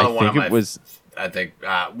 That's another one of my... I think,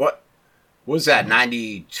 what was that,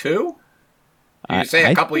 92? Did you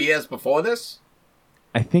say a couple of years before this?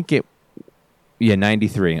 I think it... Yeah,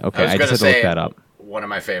 93. Okay, I just had to look that up. One of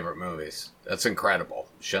my favorite movies. That's incredible.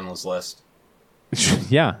 Schindler's List.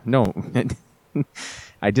 Yeah, no.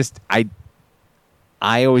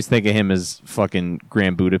 I always think of him as fucking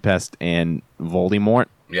Grand Budapest and Voldemort.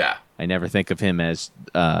 Yeah. I never think of him as...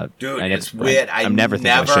 Dude, it's weird. I'm never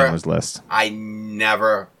thinking of Schindler's List. I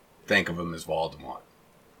never think of him as Voldemort.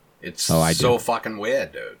 It's so fucking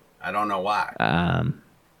weird, dude. I don't know why.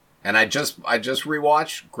 And I just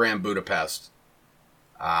rewatched Grand Budapest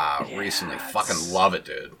recently. Fucking love it,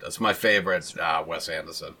 dude. That's my favorite Wes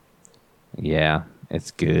Anderson. Yeah, it's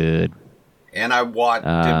good. And I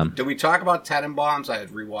watched... Did we talk about Tenenbaums? I had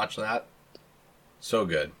rewatched that. So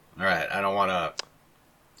good. All right, I don't want to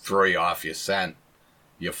throw you off your scent,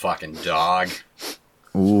 you fucking dog.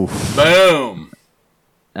 Oof. Boom!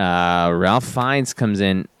 Ralph Fiennes comes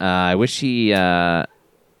in. I wish he... I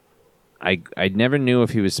never knew if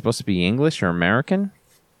he was supposed to be English or American.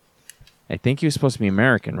 I think he was supposed to be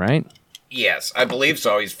American, right? Yes, I believe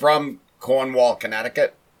so. He's from Cornwall,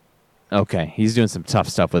 Connecticut. Okay, he's doing some tough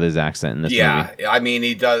stuff with his accent in this movie. Yeah, I mean,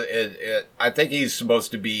 he does. I think he's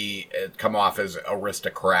supposed to come off as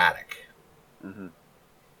aristocratic. Mm-hmm.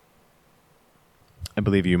 I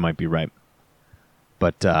believe you might be right,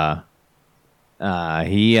 but the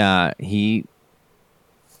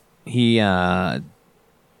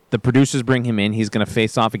producers bring him in. He's going to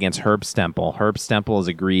face off against Herb Stempel. Herb Stempel has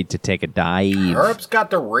agreed to take a dive. Herb's got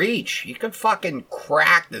the reach. He could fucking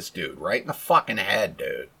crack this dude right in the fucking head,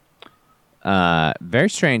 dude. Very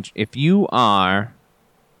strange. If you are...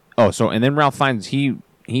 and then Ralph Fiennes, he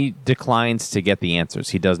declines to get the answers.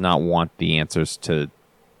 He does not want the answers to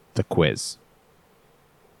the quiz.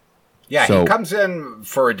 Yeah, he comes in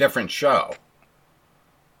for a different show.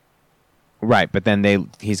 Right, but then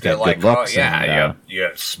he's got good looks.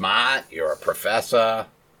 You're smart. You're a professor.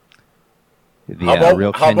 How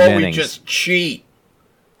about we just cheat?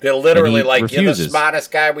 They're literally like, refuses. You're the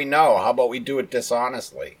smartest guy we know. How about we do it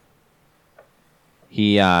dishonestly?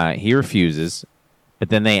 He refuses, but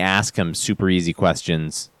then they ask him super easy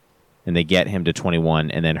questions, and they get him to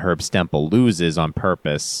 21, and then Herb Stempel loses on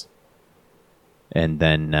purpose, and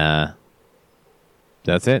then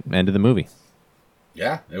that's it. End of the movie.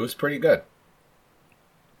 Yeah, it was pretty good.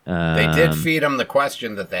 They did feed him the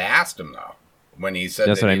question that they asked him, though, when he said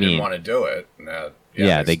that he didn't want to do it.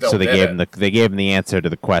 They gave him the answer to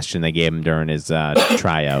the question they gave him during his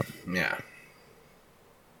tryout. Yeah.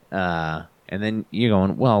 And then you're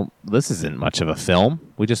going, well, this isn't much of a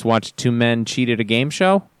film. We just watched two men cheat at a game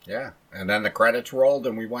show. Yeah, and then the credits rolled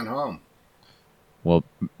and we went home. Well,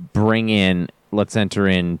 let's enter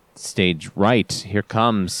in stage right. Here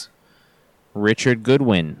comes Richard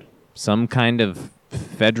Goodwin, some kind of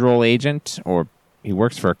federal agent, or he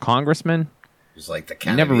works for a congressman. He's like the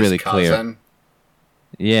Kennedy's never really cousin.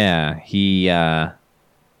 Clear. Yeah,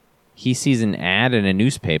 he sees an ad in a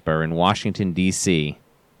newspaper in Washington, D.C.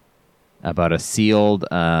 about a sealed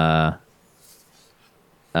grand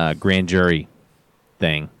jury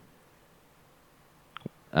thing.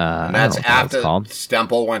 And that's after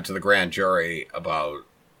Stempel went to the grand jury about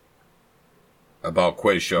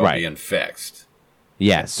Quiz Show being fixed.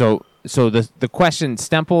 Yeah, so So the question,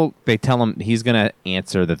 Stemple, they tell him he's going to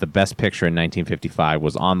answer that the best picture in 1955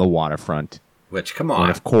 was On the Waterfront. Which, come on, and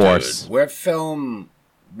of course, dude, we're a film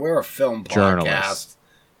journalists. podcast.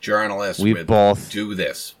 Journalists We would both do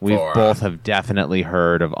this. We for, both have definitely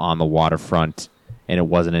heard of On the Waterfront, and it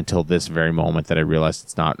wasn't until this very moment that I realized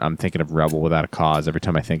it's not. I'm thinking of Rebel Without a Cause every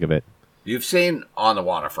time I think of it. You've seen On the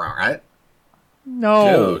Waterfront, right?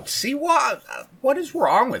 No. Dude, see what is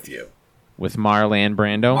wrong with you? With Marlon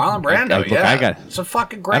Brando? Marlon Brando, look, it's a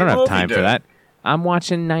fucking great I don't have movie, time dude. for that. I'm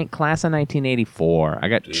watching Class of 1984. I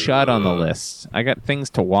got Chud on the list. I got things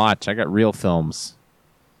to watch. I got real films.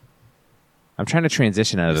 I'm trying to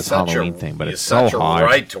transition out of this Halloween thing, but it's so hard. You're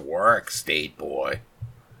right to work, state boy.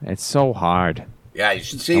 It's so hard. Yeah, you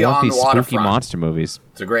should see I want On these the Waterfront. spooky monster movies.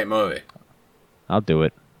 It's a great movie. I'll do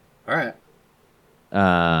it. All right.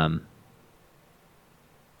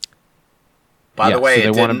 By the way,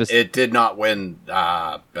 it did not win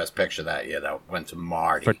Best Picture that year. That went to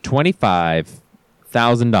Marty. For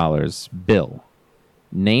 $25,000, Bill,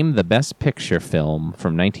 name the Best Picture film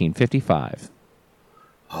from 1955.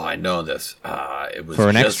 Oh, I know this. It was for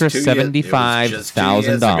an just extra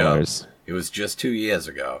 $75,000. It was just 2 years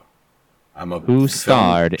ago. I'm a Who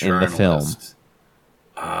starred in the film?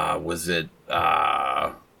 Was it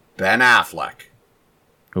Ben Affleck?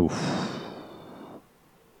 Oof.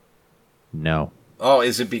 No. Oh,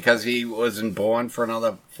 is it because he wasn't born for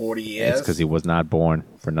another 40 years? It's because he was not born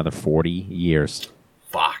for another 40 years.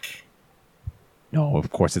 Fuck. No, of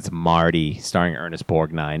course it's Marty, starring Ernest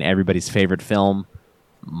Borgnine. Everybody's favorite film,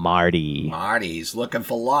 Marty. He's looking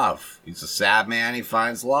for love. He's a sad man. He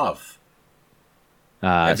finds love.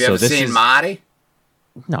 Have you so ever seen Marty?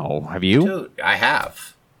 No. Have you? Dude, I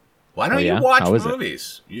have. Why don't you watch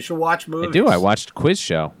movies? You should watch movies. I do. I watched Quiz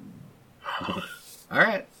Show. All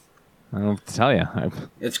right. I don't know what to tell you.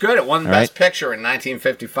 It's good. It won the Best Picture in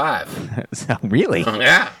 1955. Really?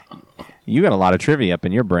 Yeah. You got a lot of trivia up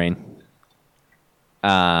in your brain.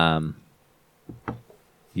 Yeah.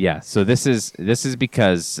 So this is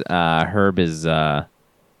because Herb is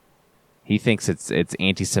he thinks it's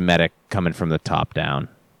anti-Semitic coming from the top down.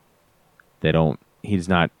 He's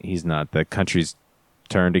not. The country's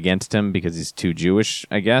turned against him because he's too Jewish,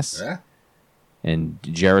 I guess. Yeah. And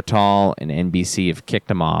Geritol and NBC have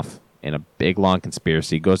kicked him off in a big, long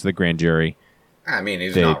conspiracy. He goes to the grand jury. I mean,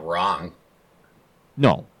 he's not wrong.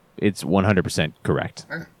 No, it's 100% correct.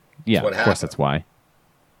 Yeah, of course that's why.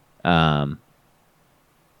 So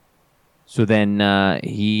then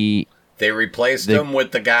they replaced him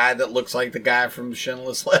with the guy that looks like the guy from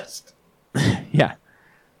Schindler's List. Yeah.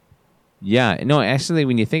 Yeah, no, actually,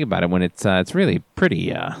 when you think about it, when it's really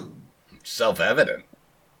pretty... self-evident.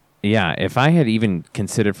 Yeah, if I had even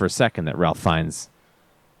considered for a second that Ralph Fiennes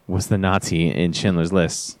was the Nazi in Schindler's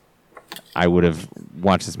List, I would have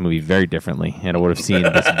watched this movie very differently, and I would have seen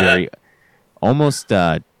this very almost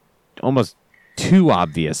too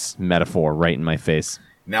obvious metaphor right in my face.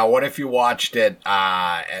 Now, what if you watched it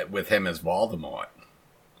with him as Voldemort?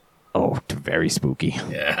 Oh, very spooky.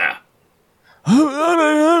 Yeah.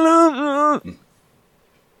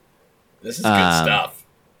 This is good stuff.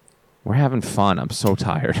 We're having fun. I'm so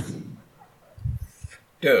tired.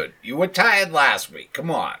 Dude, you were tired last week.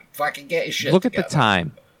 Come on. Fucking get your shit Look together. at the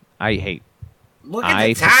time. Look at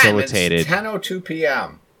the time. Facilitated. It's 10:02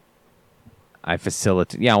 p.m. I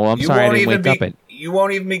facilitated. Yeah, well, I'm sorry I didn't wake up at... You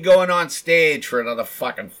won't even be going on stage for another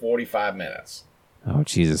fucking 45 minutes. Oh,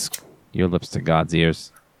 Jesus. Your lips to God's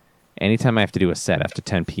ears. Anytime I have to do a set after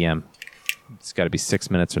 10 p.m., it's got to be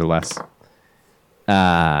 6 minutes or less.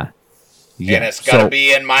 Yeah, and it's got to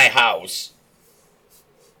be in my house.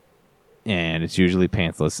 And it's usually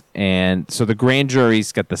pantsless. And so the grand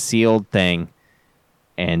jury's got the sealed thing,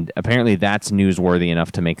 and apparently that's newsworthy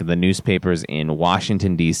enough to make the newspapers in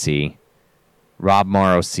Washington, D.C. Rob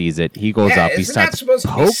Morrow sees it. He goes up. He starts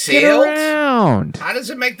poking around. How does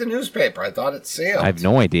it make the newspaper? I thought it's sealed. I have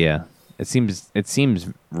no idea. It seems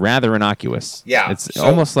rather innocuous. Yeah. It's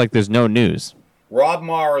almost like there's no news. Rob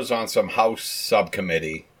Morrow's on some House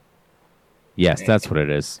subcommittee. Yes, that's what it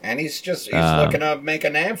is. And he's looking to make a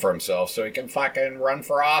name for himself so he can fucking run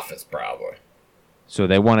for office, probably. So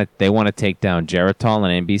they want to take down Geritol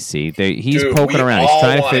and NBC. He's poking around. He's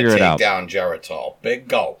trying to figure it out. Take down Geritol. Big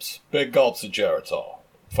gulps of Geritol.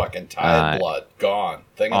 Fucking tired blood. Gone.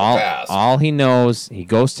 Thing of the past. All he knows, he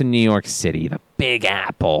goes to New York City, the Big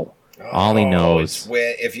Apple. All he knows.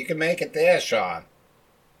 If you can make it there, Sean.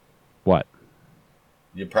 What?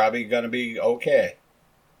 You're probably going to be okay.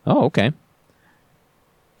 Oh, okay.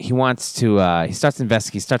 He wants to, he starts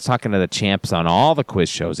investigating, he starts talking to the champs on all the quiz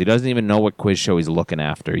shows. He doesn't even know what quiz show he's looking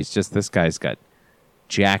after. He's just, this guy's got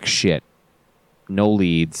jack shit. No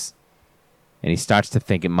leads. and he starts to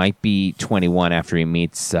think it might be 21 after he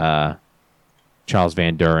meets Charles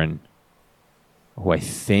Van Duren, who I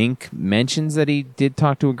think mentions that he did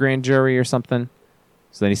talk to a grand jury or something.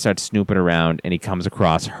 So then he starts snooping around, and he comes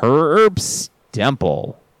across Herb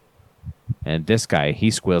Stempel. And this guy,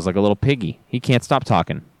 he squeals like a little piggy. He can't stop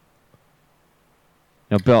talking.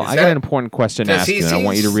 Now, Bill, I got an important question to ask you, and I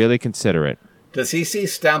want you to really consider it. Does he see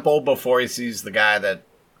Stempel before he sees the guy that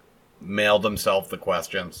mailed himself the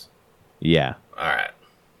questions? Yeah. All right.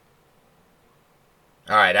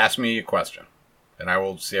 All right, ask me your question, and I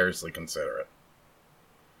will seriously consider it.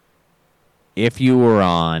 If you were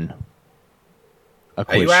on a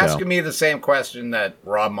quiz show... Are you asking me the same question that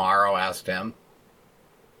Rob Morrow asked him?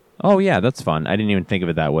 Oh, yeah, that's fun. I didn't even think of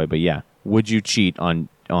it that way, but yeah. Would you cheat on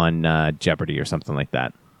Jeopardy or something like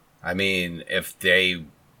that? I mean, if the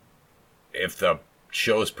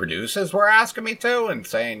show's producers were asking me to and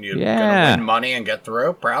saying you're going to win money and get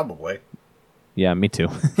through, probably. Yeah, me too.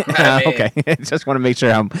 I mean, okay, just want to make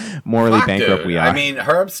sure how morally bankrupt we are. I mean,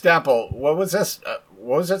 Herb Stempel, what was this?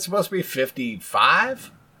 What was it supposed to be,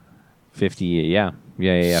 55? 58, yeah.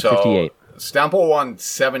 Yeah, so 58. Stempel won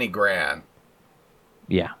 70 grand.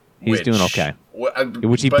 Yeah, he's doing okay.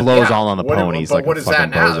 Which he blows all on the ponies. But like what is that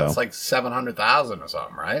now? bozo. It's like 700,000 or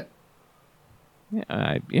something, right?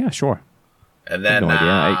 Yeah, sure. And then, no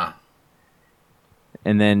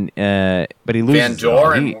idea. But he loses.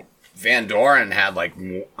 Van Doren had like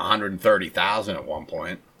 130,000 at one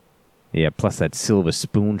point. Yeah, plus that silver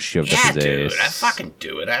spoon shoved up his ass. Yeah, dude, I fucking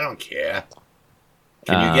do it. I don't care.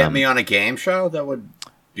 Can you get me on a game show that would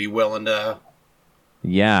be willing to...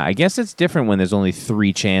 Yeah, I guess it's different when there's only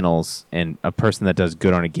 3 channels and a person that does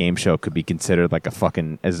good on a game show could be considered like a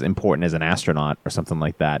fucking as important as an astronaut or something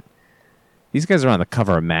like that. These guys are on the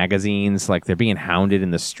cover of magazines, like they're being hounded in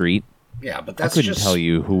the street. Yeah, but that's I couldn't tell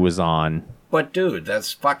you who was on. But dude,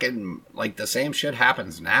 that's fucking like the same shit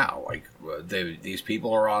happens now. Like these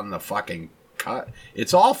people are on the fucking cut.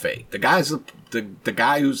 It's all fake. The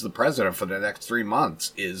guy who's the president for the next 3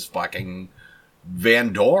 months is fucking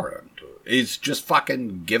Van Doren. He's just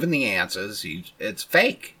fucking giving the answers. It's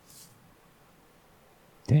fake.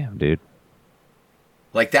 Damn, dude.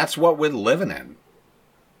 Like, that's what we're living in.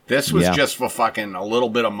 This was just for fucking a little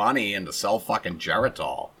bit of money and to sell fucking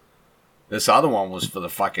Geritol. This other one was for the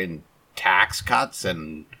fucking tax cuts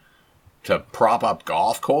and to prop up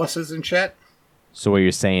golf courses and shit. So what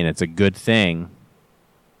you're saying, it's a good thing.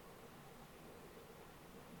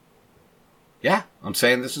 Yeah, I'm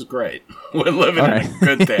saying this is great. We're living in a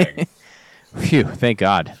good thing. Phew, thank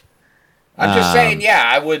God. I'm just saying, yeah,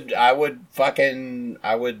 I would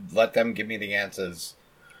let them give me the answers.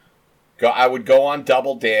 I would go on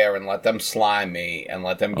Double Dare and let them slime me and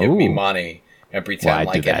let them give me money and pretend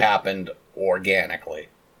like it happened organically.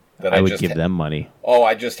 That I would give them money. Oh,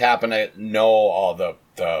 I just happen to know all the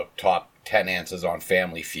top 10 answers on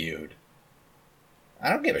Family Feud. I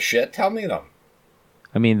don't give a shit. Tell me them.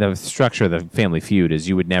 I mean, the structure of the Family Feud is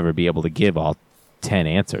you would never be able to give all 10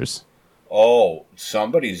 answers. Oh,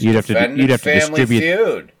 somebody's defending Family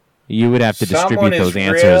Feud. You would have to distribute those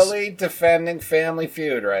answers. Someone is really defending Family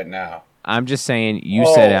Feud right now. I'm just saying, you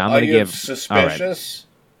said I'm going to give... Suspicious?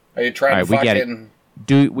 Right. Are you trying to fucking... We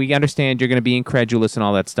get it. We understand you're going to be incredulous and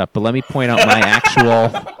all that stuff, but let me point out my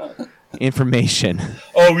actual information.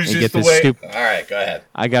 Oh, we just the way... All right, go ahead.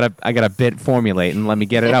 I got a bit formulate, and let me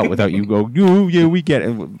get it out without you go, yeah, we get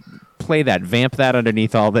it. Play that, vamp that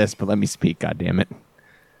underneath all this, but let me speak, goddammit.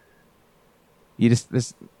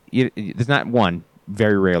 There's not one,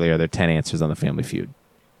 very rarely are there 10 answers on the Family Feud.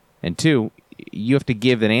 And 2, you have to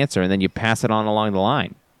give an answer and then you pass it on along the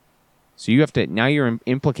line. So you have to, now you're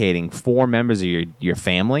implicating 4 members of your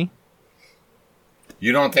family.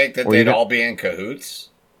 You don't think that they'd all be in cahoots?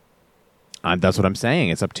 That's what I'm saying.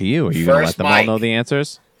 It's up to you. Are you going to let them all know the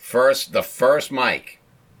answers? The first Mike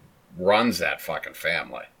runs that fucking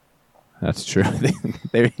family. That's true.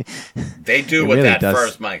 They do what that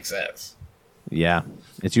first Mike says. Yeah.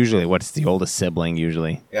 It's usually what's the oldest sibling,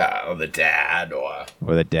 usually. Yeah, or the dad, or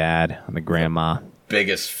the dad, or the grandma.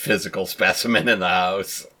 Biggest physical specimen in the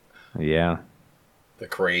house. Yeah. The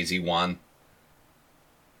crazy one.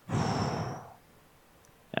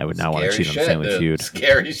 I would not want to cheat on Family Feud.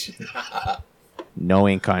 Scary shit. No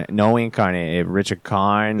incarnate. Richard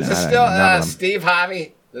Karn. Is it still Steve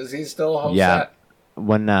Harvey? Does he still host that?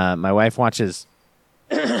 When my wife watches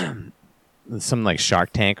some like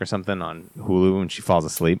Shark Tank or something on Hulu and she falls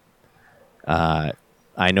asleep, I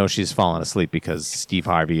know she's fallen asleep because Steve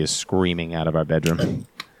Harvey is screaming out of our bedroom.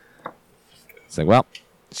 It's like, well,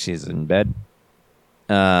 she's in bed.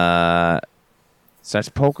 Starts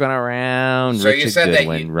poking around. So Richard you said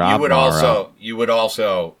Goodwin, that Rob Morrow. you would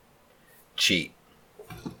also cheat.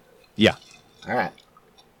 Yeah. All right.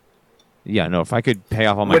 Yeah, no, if I could pay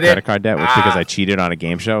off all my Would credit it- card debt because I cheated on a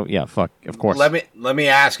game show, yeah, fuck, of course. Let me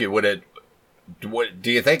ask you,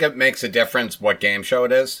 do you think it makes a difference what game show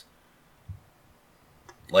it is?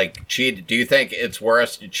 Like, do you think it's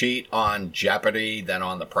worse to cheat on Jeopardy than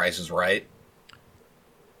on The Price is Right?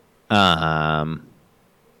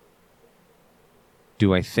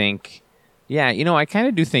 Do I think... Yeah, I kind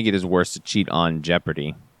of do think it is worse to cheat on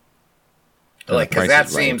Jeopardy. Like, because Price that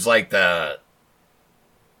is Right. seems like that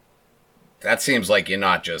seems like you're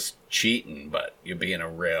not just cheating, but you're being a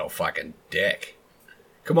real fucking dick.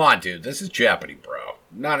 Come on, dude. This is Jeopardy, bro.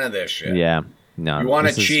 None of this shit. Yeah, no. You want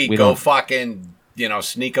to this is- cheat, we go don't- fucking,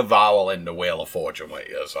 sneak a vowel into Wheel of Fortune with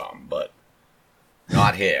you or something, but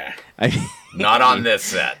not here. Not on this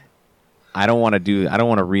set. I don't want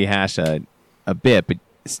to rehash a bit, but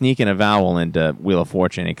sneaking a vowel into Wheel of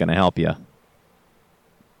Fortune ain't going to help you. All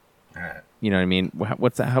right. You know what I mean?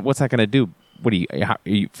 What's that going to do? What are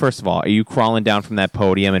you? First of all, are you crawling down from that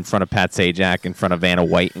podium in front of Pat Sajak, in front of Vanna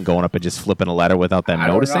White, and going up and just flipping a letter without them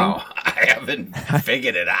noticing? I don't know. I haven't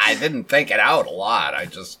figured it. I didn't think it out a lot.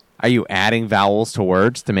 Are you adding vowels to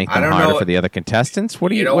words to make I them don't harder know. for the other contestants? What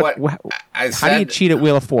do you? You know what? what? I How do you said- cheat at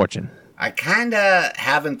Wheel of Fortune? I kind of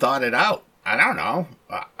haven't thought it out. I don't know.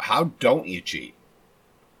 How don't you cheat?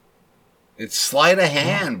 It's sleight of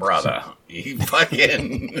hand, brother. You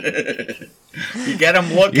fucking... you get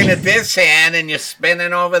them looking at this hand and you're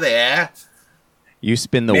spinning over there. You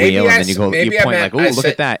spin the Maybe wheel I and then you s- go. You maybe I point meant- like, I "Oh, look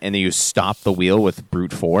said- at that!" And then you stop the wheel with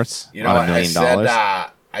brute force You know on what? $1 million.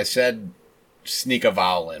 I said sneak a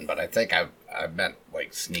vowel in, but I think I meant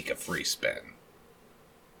like sneak a free spin.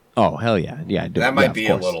 Oh hell yeah, yeah. That might be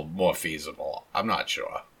a little more feasible. I'm not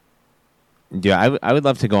sure. Yeah, I would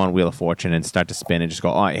love to go on Wheel of Fortune and start to spin and just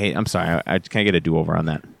go. Oh, hey, I'm sorry. Can I get a do over on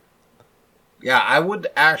that? Yeah, I would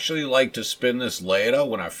actually like to spin this later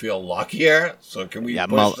when I feel luckier. So can we Yeah,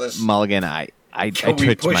 push this? Mulligan. I Can we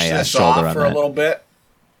twitched push my this shoulder off on for that. a little bit?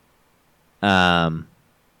 Um,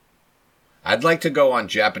 I'd like to go on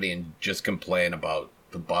Jeopardy and just complain about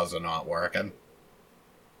the buzzer not working.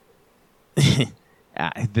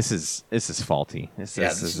 this is faulty. This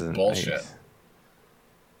This is bullshit.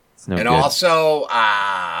 It's no And good. also,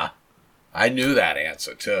 I knew that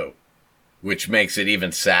answer too, which makes it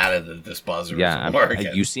even sadder that this buzzer yeah, isn't working.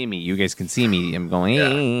 you see me. You guys can see me. I'm going. Yeah.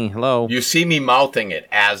 Hey, hello. You see me mouthing it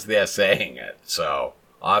as they're saying it, so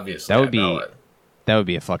obviously That would I know be- it. That would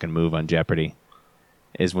be a fucking move on Jeopardy.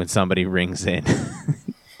 Is when somebody rings in,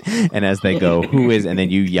 and as they go, "Who is?" and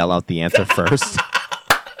then you yell out the answer first.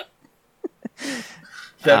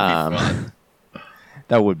 That'd be fun.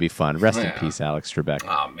 That would be fun. Rest in Yeah. peace, Alex Trebek.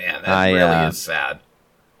 Oh man, that I, really is sad.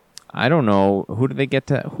 I don't know who do they get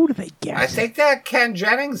to. Who do they get? I think that Ken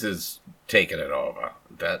Jennings is taking it over.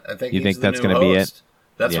 I think You he's think the that's new gonna be it? host.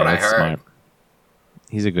 That's Yeah, what I that's heard. smart.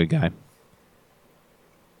 He's a good guy.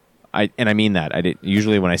 I mean that. I did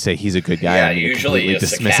usually when I say he's a good guy, Yeah, I mean it usually you're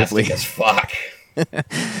completely sarcastic dismissively. as fuck.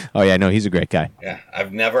 Oh yeah, no, he's a great guy. Yeah,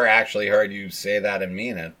 I've never actually heard you say that and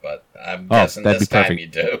mean it, but I'm Oh, guessing that'd this be time perfect. you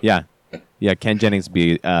do. Yeah, yeah. Ken Jennings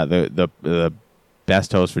be the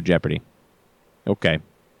best host for Jeopardy. Okay.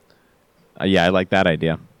 Yeah, I like that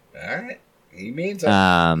idea. All right, he means it.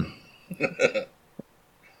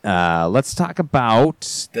 Let's talk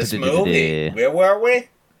about This movie. Where were we?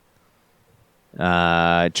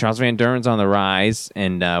 Charles Van Duren's on the rise,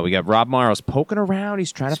 and we got Rob Morrow's poking around.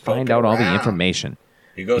 He's trying to find poking out all the around. information.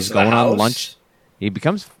 He goes He's to going the house. on lunch. He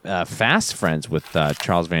becomes fast friends with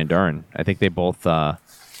Charles Van Duren. I think they both They're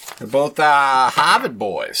both Harvard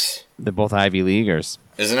boys. they're both Ivy Leaguers.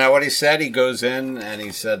 Isn't that what he said? He goes in and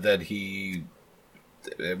he said that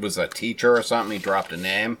it was a teacher or something. He dropped a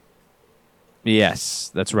name.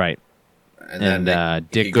 Yes, that's right. And, And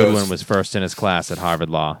he Dick goes- Goodwin was first in his class at Harvard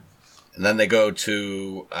Law. And then they go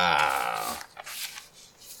to...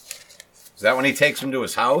 is that when he takes him to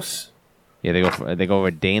his house? Yeah, they go over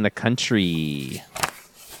a day in the country.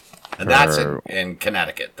 And that's For- in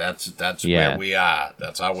Connecticut. That's Yeah. where we are.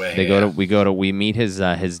 That's our way. We meet his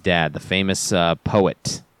dad, the famous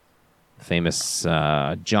poet, famous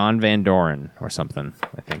John Van Doren or something.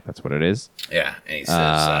 I think that's what it is. Yeah, and he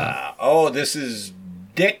says, "Oh, this is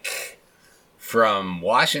Dick from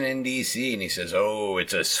Washington D.C." And he says, "Oh,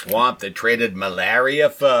 it's a swamp that traded malaria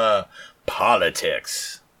for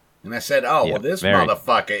politics." And I said, "Oh, Yeah, well, this very.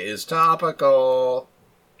 motherfucker is topical.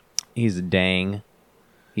 He is dang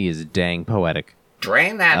poetic.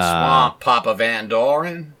 Drain that swamp, Papa Van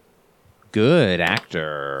Doren." Good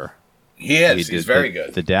actor. He is. He He's did- very the,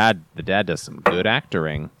 good. The dad does some good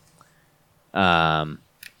acting.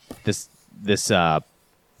 This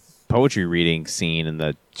poetry reading scene in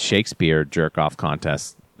the Shakespeare jerk-off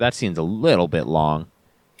contest. That scene's a little bit long,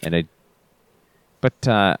 I liked but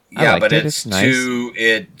it. it's nice.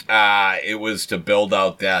 it was to build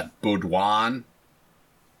out that boudoir.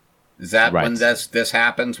 Is that Right. when this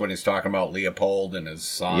happens, when he's talking about Leopold and his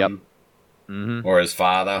son? Yep. Mm-hmm. Or his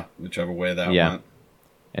father, whichever way that went.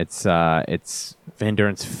 It's Van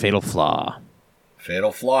Duren's fatal flaw.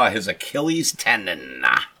 Fatal flaw, his Achilles tendon.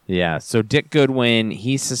 Yeah, so Dick Goodwin,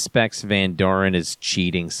 he suspects Van Doren is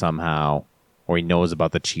cheating somehow, or he knows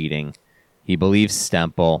about the cheating. He believes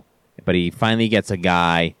Stemple, but he finally gets a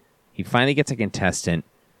contestant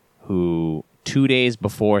who 2 days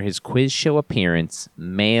before his quiz show appearance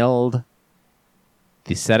mailed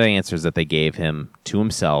the set of answers that they gave him to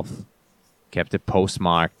himself, kept it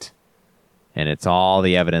postmarked, and it's all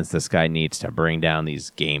the evidence this guy needs to bring down these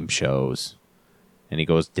game shows. And he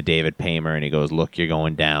goes to David Paymer and he goes, "Look, you're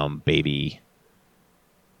going down, baby.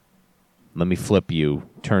 Let me flip you.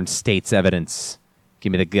 Turn state's evidence.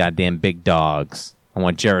 Give me the goddamn big dogs. I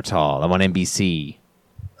want Geritol. I want NBC."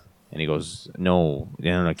 And he goes, "No,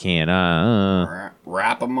 I can't.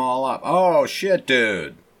 Wrap them all up. Oh, shit,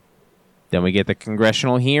 dude. Then we get the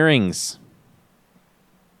congressional hearings.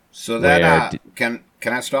 So that, can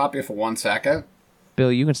I stop you for 1 second?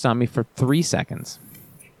 Bill, you can stop me for 3 seconds.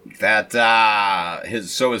 That,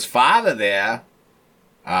 his father there,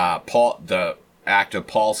 the actor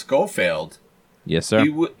Paul Scofield. Yes, sir.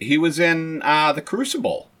 He was in The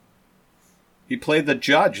Crucible. He played the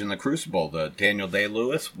judge in The Crucible, the Daniel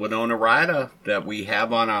Day-Lewis, Winona Ryder that we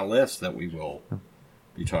have on our list that we will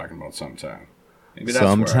be talking about sometime. Maybe that's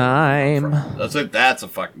sometime. That's a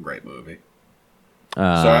fucking great movie.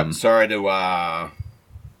 Sorry to.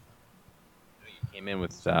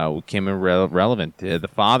 Came in relevant. The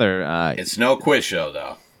father. It's no quiz show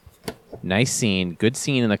though. Nice scene, good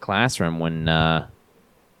scene in the classroom when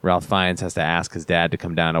Ralph Fiennes has to ask his dad to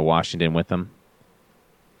come down to Washington with him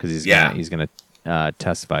because he's gonna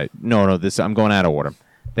testify. No, I'm going out of order.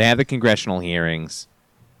 They have the congressional hearings.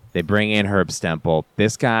 They bring in Herb Stemple.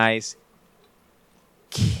 This guy's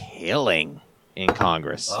killing in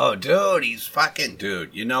Congress. Oh, dude, he's fucking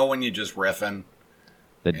dude. You know when you're just riffing.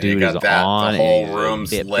 The dude is on. The whole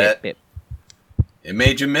room's lit. It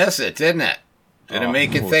made you miss it, didn't it? Did it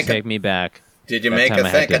make you think? Take me back. Did you make you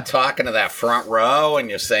think of talking to that front row and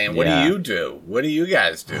you're saying, "What do you do? What do you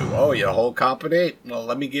guys do? Oh, your whole company? Well,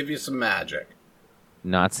 let me give you some magic."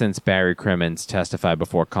 Not since Barry Crimmins testified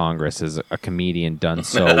before Congress has a comedian done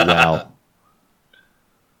so well.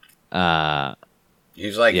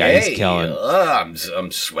 He's like, he's "Hey, killing.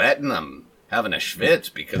 I'm sweating. I'm having a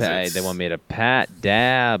schwitz because they want me to pat,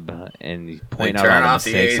 dab, and point out turn all the off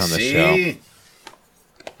the mistakes on the show."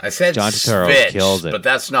 I said John Turturro spitch, kills it. But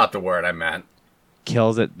that's not the word I meant.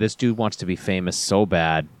 Kills it. This dude wants to be famous so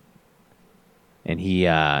bad, and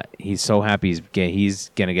he's so happy he's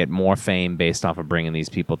gonna get more fame based off of bringing these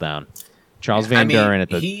people down. Charles Van Duren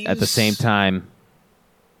at the same time,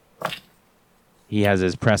 he has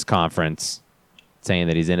his press conference saying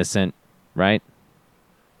that he's innocent, right?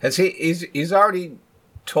 Has he's already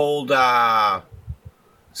told Stemple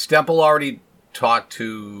already talked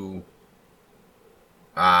to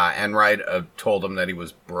Enright, told him that he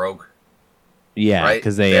was broke. Yeah,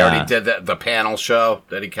 because they already did the panel show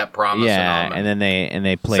that he kept promising. Yeah, him and then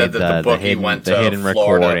they played the hidden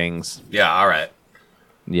recordings. Yeah, all right.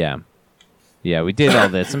 Yeah, we did all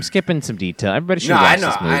this. I'm skipping some detail. Everybody should watch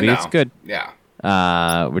this movie. It's good. Yeah.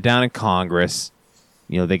 We're down in Congress.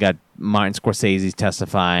 They got Martin Scorsese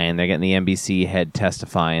testifying. They're getting the NBC head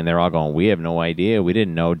testifying. They're all going, "We have no idea. We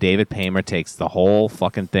didn't know." David Paymer takes the whole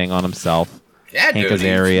fucking thing on himself. Yeah, Hank dude.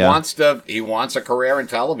 Azaria. He wants a career in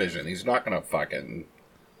television. He's not going to fucking.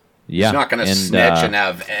 Yeah. He's not going to snitch and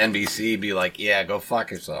have NBC be like, "Yeah, go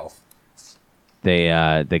fuck yourself."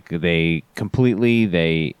 They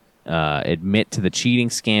completely admit to the cheating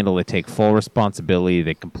scandal. They take full responsibility.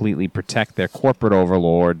 They completely protect their corporate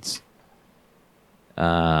overlords.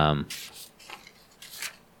 And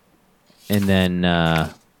then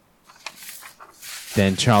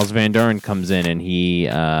Charles Van Duren comes in and he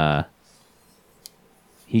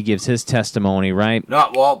gives his testimony, right?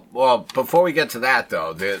 No, well. Before we get to that,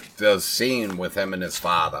 though, the scene with him and his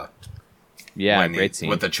father. Yeah, great scene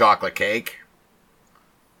with the chocolate cake.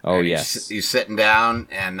 Oh, and yes. He's sitting down,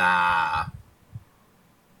 and I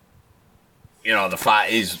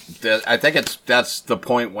think that's the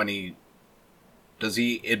point when he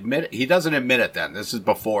admit it? He doesn't admit it. Then this is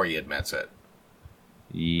before he admits it.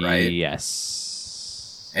 Right?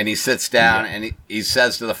 Yes. And he sits down and he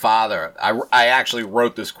says to the father, I actually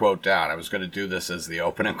wrote this quote down. I was going to do this as the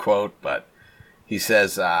opening quote, but he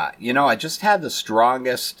says, "I just had the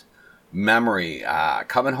strongest memory.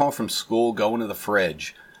 Coming home from school, going to the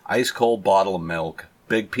fridge, ice cold bottle of milk,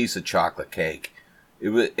 big piece of chocolate cake.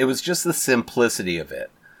 It was just the simplicity of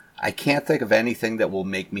it. I can't think of anything that will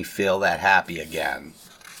make me feel that happy again.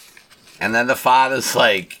 And then the father's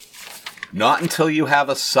like, not until you have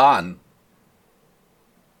a son.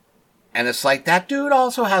 And it's like, that dude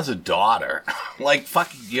also has a daughter. Like,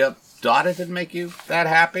 fuck, your daughter didn't make you that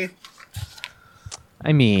happy?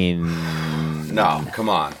 I mean... No, come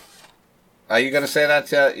on. Are you going to say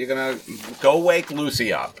that? You're going to go wake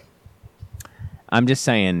Lucy up. I'm just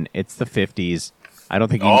saying, it's the 50s. I don't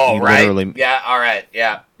think he right. literally... Yeah, all right.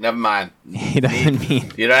 Yeah, never mind. He doesn't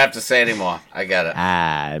mean... You don't have to say anymore. I get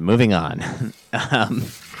it. Moving on.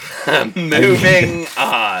 Moving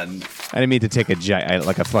on. I didn't mean to take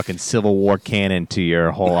like a fucking Civil War cannon to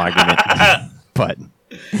your whole argument. But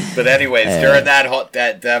anyways, during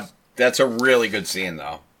that's a really good scene,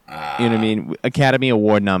 though. You know what I mean? Academy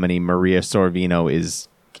Award nominee Maria Sorvino is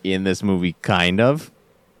in this movie, kind of.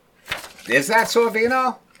 Is that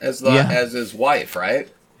Sorvino as his wife,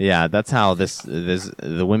 right? Yeah, that's how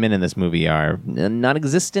the women in this movie are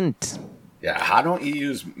non-existent. Yeah, how don't you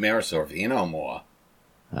use Maria Sorvino more?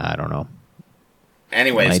 I don't know.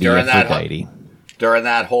 Anyways, during that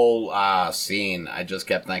whole scene, I just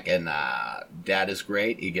kept thinking, Dad is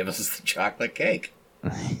great. He gave us the chocolate cake.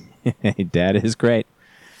 Dad is great.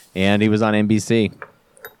 And he was on NBC.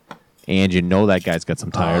 And you know that guy's got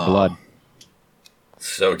some tired blood.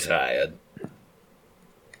 So tired.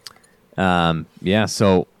 Yeah,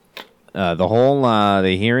 so the whole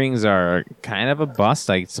the hearings are kind of a bust,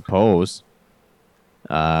 I suppose.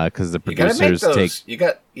 Because the producers you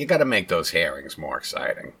got to make those hearings more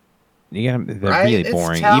exciting. They're right? really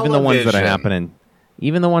boring. Even the ones that are happening,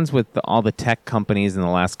 even the ones with all the tech companies in the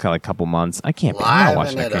last couple months. I'm not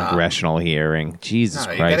watching a congressional hearing. Jesus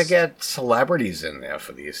Christ! You got to get celebrities in there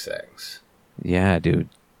for these things. Yeah, dude.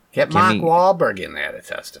 Get Mark Wahlberg in there to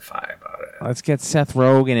testify about it. Let's get Seth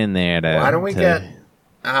Rogen in there. Why don't we get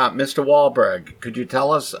Mr. Wahlberg? Could you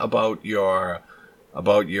tell us about your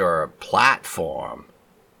platform?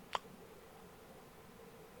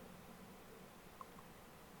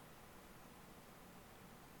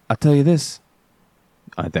 I'll tell you this.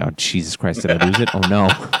 Oh, Jesus Christ, did I lose it? Oh, no.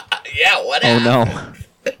 Yeah, what happened? Oh,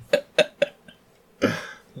 no.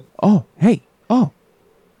 Oh, hey. Oh.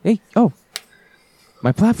 Hey, oh.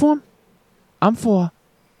 My platform? I'm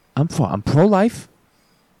pro-life.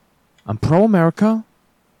 I'm pro-America.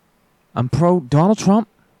 I'm pro-Donald Trump.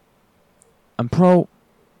 I'm pro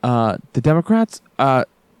the Democrats are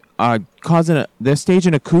they're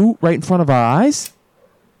staging a coup right in front of our eyes.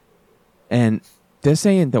 And they're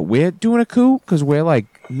saying that we're doing a coup because we're like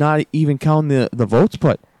not even counting the votes,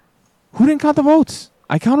 but who didn't count the votes?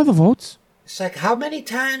 I counted the votes. It's like, how many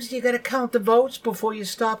times do you got to count the votes before you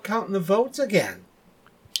stop counting the votes again?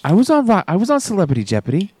 I was on Celebrity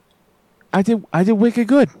Jeopardy. I did wicked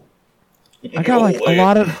good. I got like a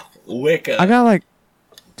lot of wicked. I got like,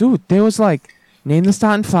 dude, there was like name the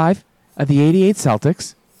starting five of the '88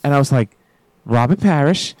 Celtics, and I was like, Robert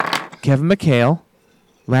Parrish, Kevin McHale,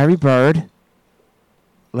 Larry Bird.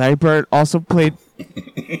 Larry Bird also played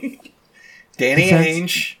Danny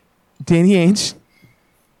Ainge,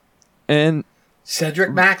 and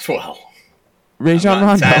Cedric Maxwell. Rajon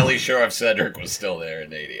Rondo. I'm not entirely sure if Cedric was still there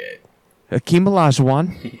in '88. Hakeem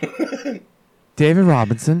Olajuwon, David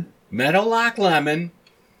Robinson, Meadowlark Lemon,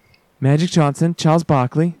 Magic Johnson, Charles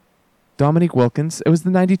Barkley, Dominique Wilkins. It was the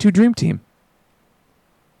 '92 Dream Team.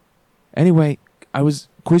 Anyway,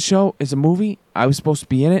 Quiz Show is a movie. I was supposed to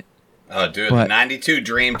be in it. Oh, dude, the '92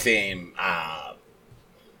 Dream Team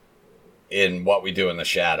in What We Do in the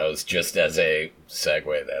Shadows, just as a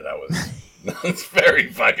segue there, that's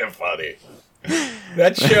very fucking funny.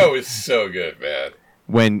 That show is so good, man.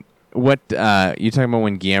 You talking about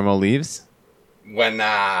when Guillermo leaves? When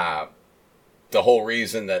the whole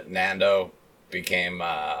reason that Nando became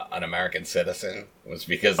an American citizen was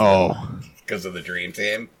because of the Dream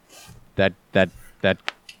Team. They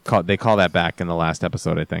call that back in the last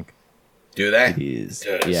episode, I think. Do they? It is.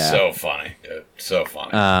 Dude, it's so funny. Dude, so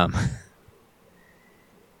funny.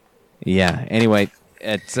 Yeah. Anyway,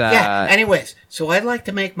 it's Anyways, so I'd like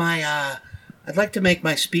to make my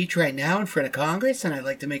speech right now in front of Congress, and I'd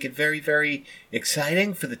like to make it very, very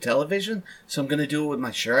exciting for the television. So I'm going to do it with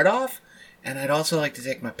my shirt off, and I'd also like to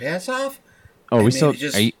take my pants off. Oh,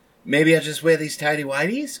 maybe I'll just wear these tidy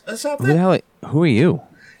whities or something. Who are you?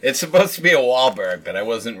 It's supposed to be a Wahlberg, but I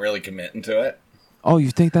wasn't really committing to it. Oh,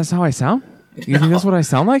 you think that's how I sound? You think that's what I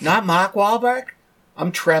sound like? Not Mark Wahlberg.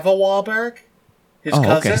 I'm Trevor Wahlberg, his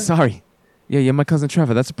cousin. Okay, sorry. Yeah, you're my cousin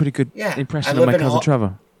Trevor. That's a pretty good impression of my cousin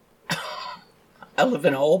Trevor. I live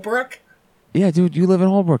in Holbrook. Yeah, dude, you live in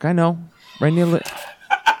Holbrook. I know. Right near.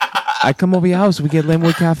 I come over your house. We get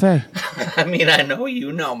Linwood Cafe. I mean, I know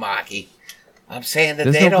you know, Maki. I'm saying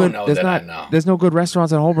that they don't know that I know. There's no good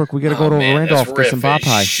restaurants in Holbrook. We got to go to Randolph for some bop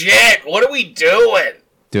pie. Shit, what are we doing?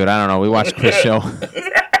 Dude, I don't know. We watched Chris' show.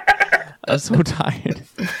 I'm so tired.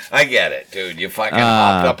 I get it, dude. You fucking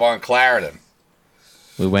hopped up on Clarendon.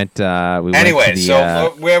 We went. Anyway,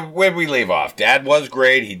 where'd we leave off? Dad was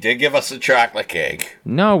great. He did give us a chocolate cake.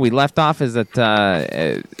 No, we left off is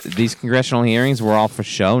that these congressional hearings were all for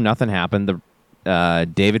show. Nothing happened.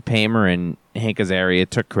 David Paymer and Hank Azaria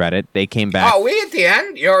took credit. They came back. Oh, we at the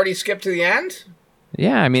end? You already skipped to the end?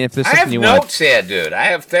 Yeah, I mean, if there's I something have notes here, dude. I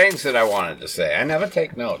have things that I wanted to say. I never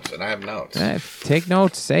take notes, and I have notes. Take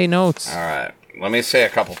notes. Say notes. All right. Let me say a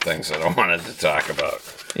couple things that I wanted to talk about.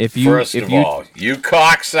 First of all, you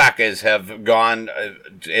cocksuckers have gone.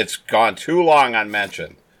 It's gone too long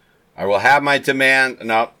unmentioned. I will have my demand.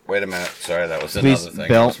 No, wait a minute. Sorry, that was another thing.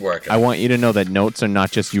 Bill, I was working. I want you to know that notes are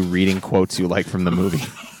not just you reading quotes you like from the movie.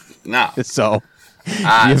 No. So, do you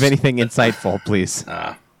have anything insightful, please?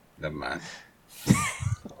 Never mind.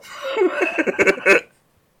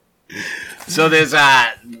 So there's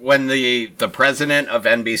when the president of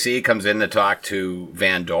NBC comes in to talk to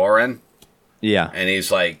Van Doren. Yeah. And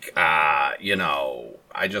he's like, I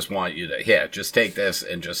just want you to, just take this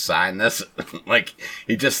and just sign this. Like,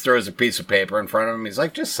 he just throws a piece of paper in front of him. He's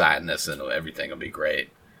like, just sign this and everything will be great.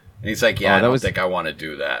 And he's like, I don't think I want to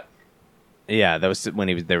do that. Yeah, that was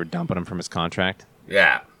when they were dumping him from his contract.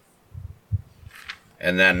 Yeah.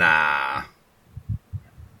 And then,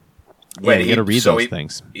 you gotta read those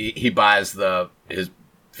things. He buys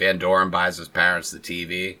Van Doren buys his parents the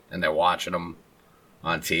TV, and they're watching him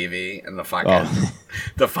on TV, and the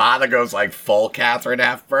father goes like full Catherine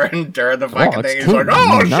Hepburn during the fucking thing. He's like,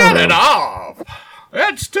 shut it off!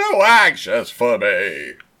 It's too anxious for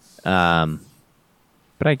me.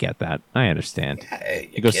 But I get that. I understand. Hey,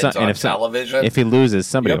 he goes, kids on television. If he loses,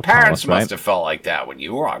 somebody will call us, Your parents right? must have felt like that when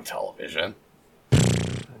you were on television.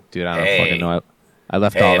 Dude, I don't fucking know. I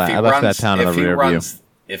left all that. I left that town in the rear view.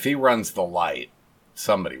 If he runs the light,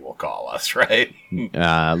 somebody will call us, right?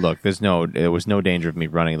 Look, there was no danger of me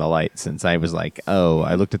running the light since I was like,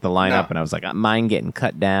 I looked at the lineup and I was like, mine getting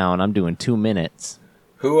cut down. I'm doing 2 minutes.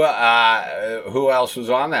 Who else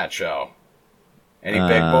was on that show? Any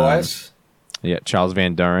big boys? Yeah, Charles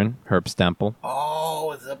Van Doren, Herb Stempel.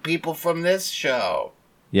 Oh, the people from this show.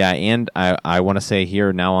 Yeah, and I want to say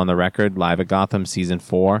here now on the record, Live at Gotham Season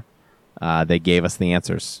 4, they gave us the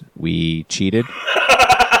answers. We cheated.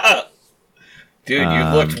 Dude, you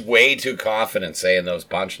looked way too confident saying those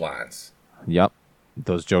punchlines. Yep.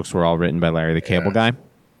 Those jokes were all written by Larry the Cable Guy.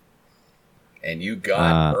 And you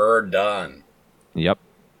got her done. Yep.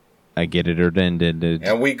 I get it or did.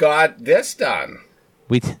 And we got this done.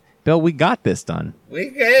 Bill, we got this done. We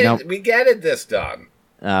get it this done.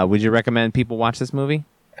 Would you recommend people watch this movie?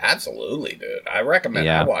 Absolutely, dude. I recommend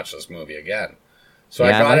I watch this movie again. So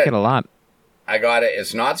I like it a lot. I got it.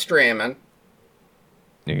 It's not streaming.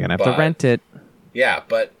 You're going to have to rent it. Yeah,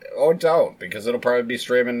 or don't, because it'll probably be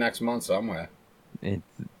streaming next month somewhere.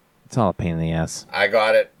 It's all a pain in the ass. I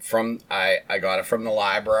got it from the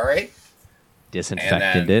library.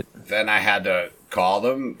 Disinfected it. Then I had to call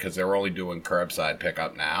them because they were only doing curbside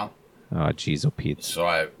pickup now. Oh, jeez, Pete. So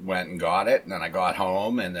I went and got it, and then I got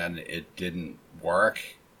home, and then it didn't work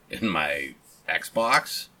in my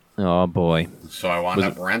Xbox. Oh, boy. So I wound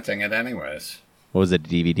up renting it anyways. What was it, a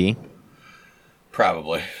DVD?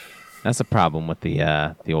 Probably. That's a problem with the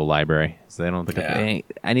old library. So they don't think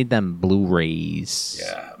I need them Blu-rays.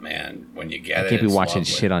 Yeah, man. When you get I can't be watching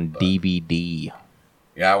shit on DVD.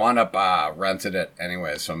 Yeah, I wound up renting it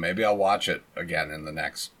anyway, so maybe I'll watch it again in the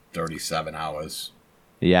next 37 hours.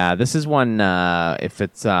 Yeah, this is one. If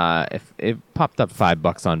it popped up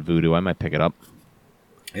 $5 on Vudu, I might pick it up.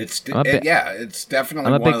 It's definitely.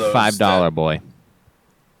 I'm a big $5 boy.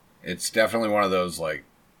 It's definitely one of those like.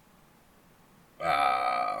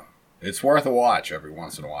 It's worth a watch every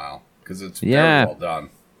once in a while because it's very well done,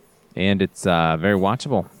 and it's very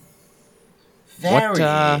watchable.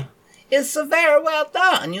 It's very well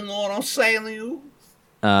done. You know what I'm saying to you?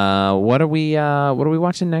 What are we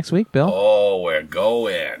watching next week, Bill? Oh, we're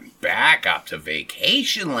going back up to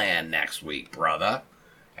Vacation Land next week, brother.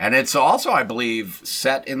 And it's also, I believe,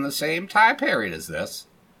 set in the same time period as this.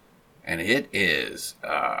 And it is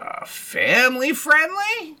a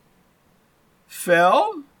family-friendly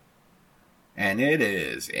film. And it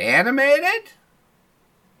is animated.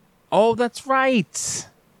 Oh, that's right.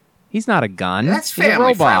 He's not a gun. That's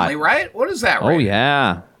family-friendly, right? What is that? Oh,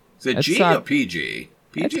 yeah. Is it G or PG?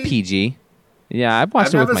 PG? That's PG. Yeah, I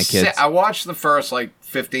watched it with my kids. I watched the first,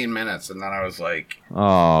 15 minutes, and then I was like...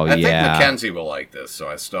 Oh, I yeah. think Mackenzie will like this, so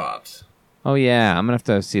I stopped. Oh, yeah. I'm going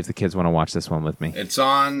to have to see if the kids want to watch this one with me. It's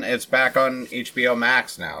back on HBO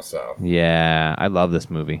Max now, so... Yeah, I love this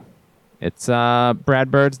movie. It's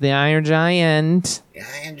Brad Bird's The Iron Giant. The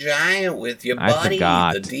Iron Giant with your buddy,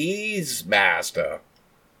 the D's master.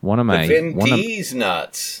 The Vin D's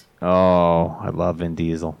nuts. Oh, I love Vin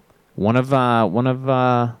Diesel.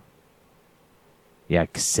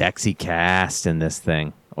 Sexy cast in this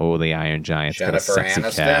thing. Oh, the Iron Giant's got a sexy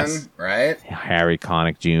Aniston, cast. right? Harry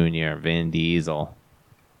Connick Jr., Vin Diesel.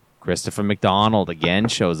 Christopher McDonald again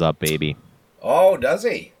shows up, baby. Oh, does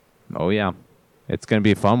he? Oh, yeah. It's going to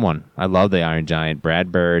be a fun one. I love the Iron Giant.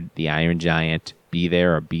 Brad Bird, the Iron Giant. Be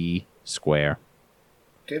there or be square.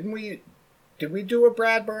 Did we do a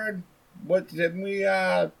Brad Bird? Didn't we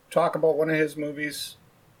talk about one of his movies?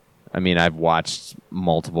 I mean, I've watched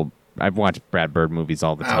Brad Bird movies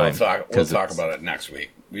all the time. We'll talk about it next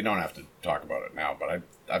week. We don't have to talk about it now, but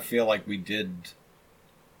I feel like we did.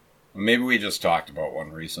 Maybe we just talked about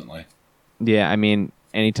one recently. Yeah, I mean,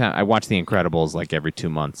 anytime I watch The Incredibles every 2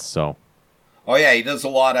 months, so. Oh yeah, he does a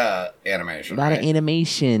lot of animation. A lot of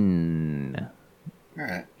animation. All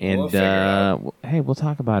right, and we'll figure it out. Hey, we'll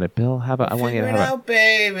talk about it, Bill. How about I want you to have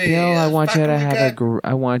baby. Bill, I want you to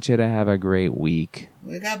have a great week.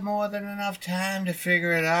 We got more than enough time to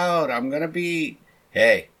figure it out.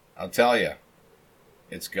 Hey, I'll tell you,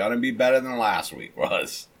 it's gonna be better than last week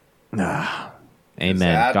was.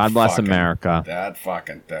 Amen. God bless America. That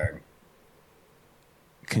fucking thing.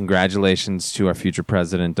 Congratulations to our future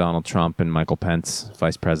president, Donald Trump, and Michael Pence,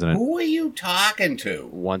 vice president. Who are you talking to?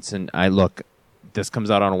 This comes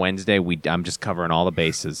out on a Wednesday. I'm just covering all the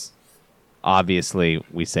bases. Obviously,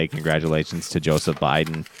 we say congratulations to Joseph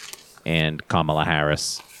Biden and Kamala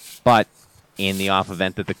Harris. But in the off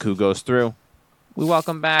event that the coup goes through, we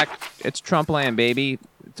welcome back. It's Trump land, baby.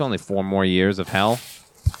 It's only 4 more years of hell.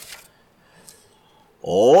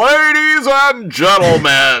 Ladies and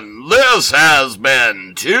gentlemen, this has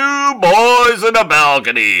been Two Boys in a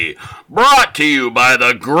Balcony, brought to you by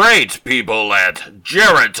the great people at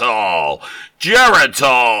Geritol.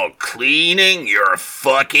 Geritol, cleaning your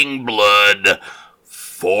fucking blood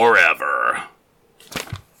forever.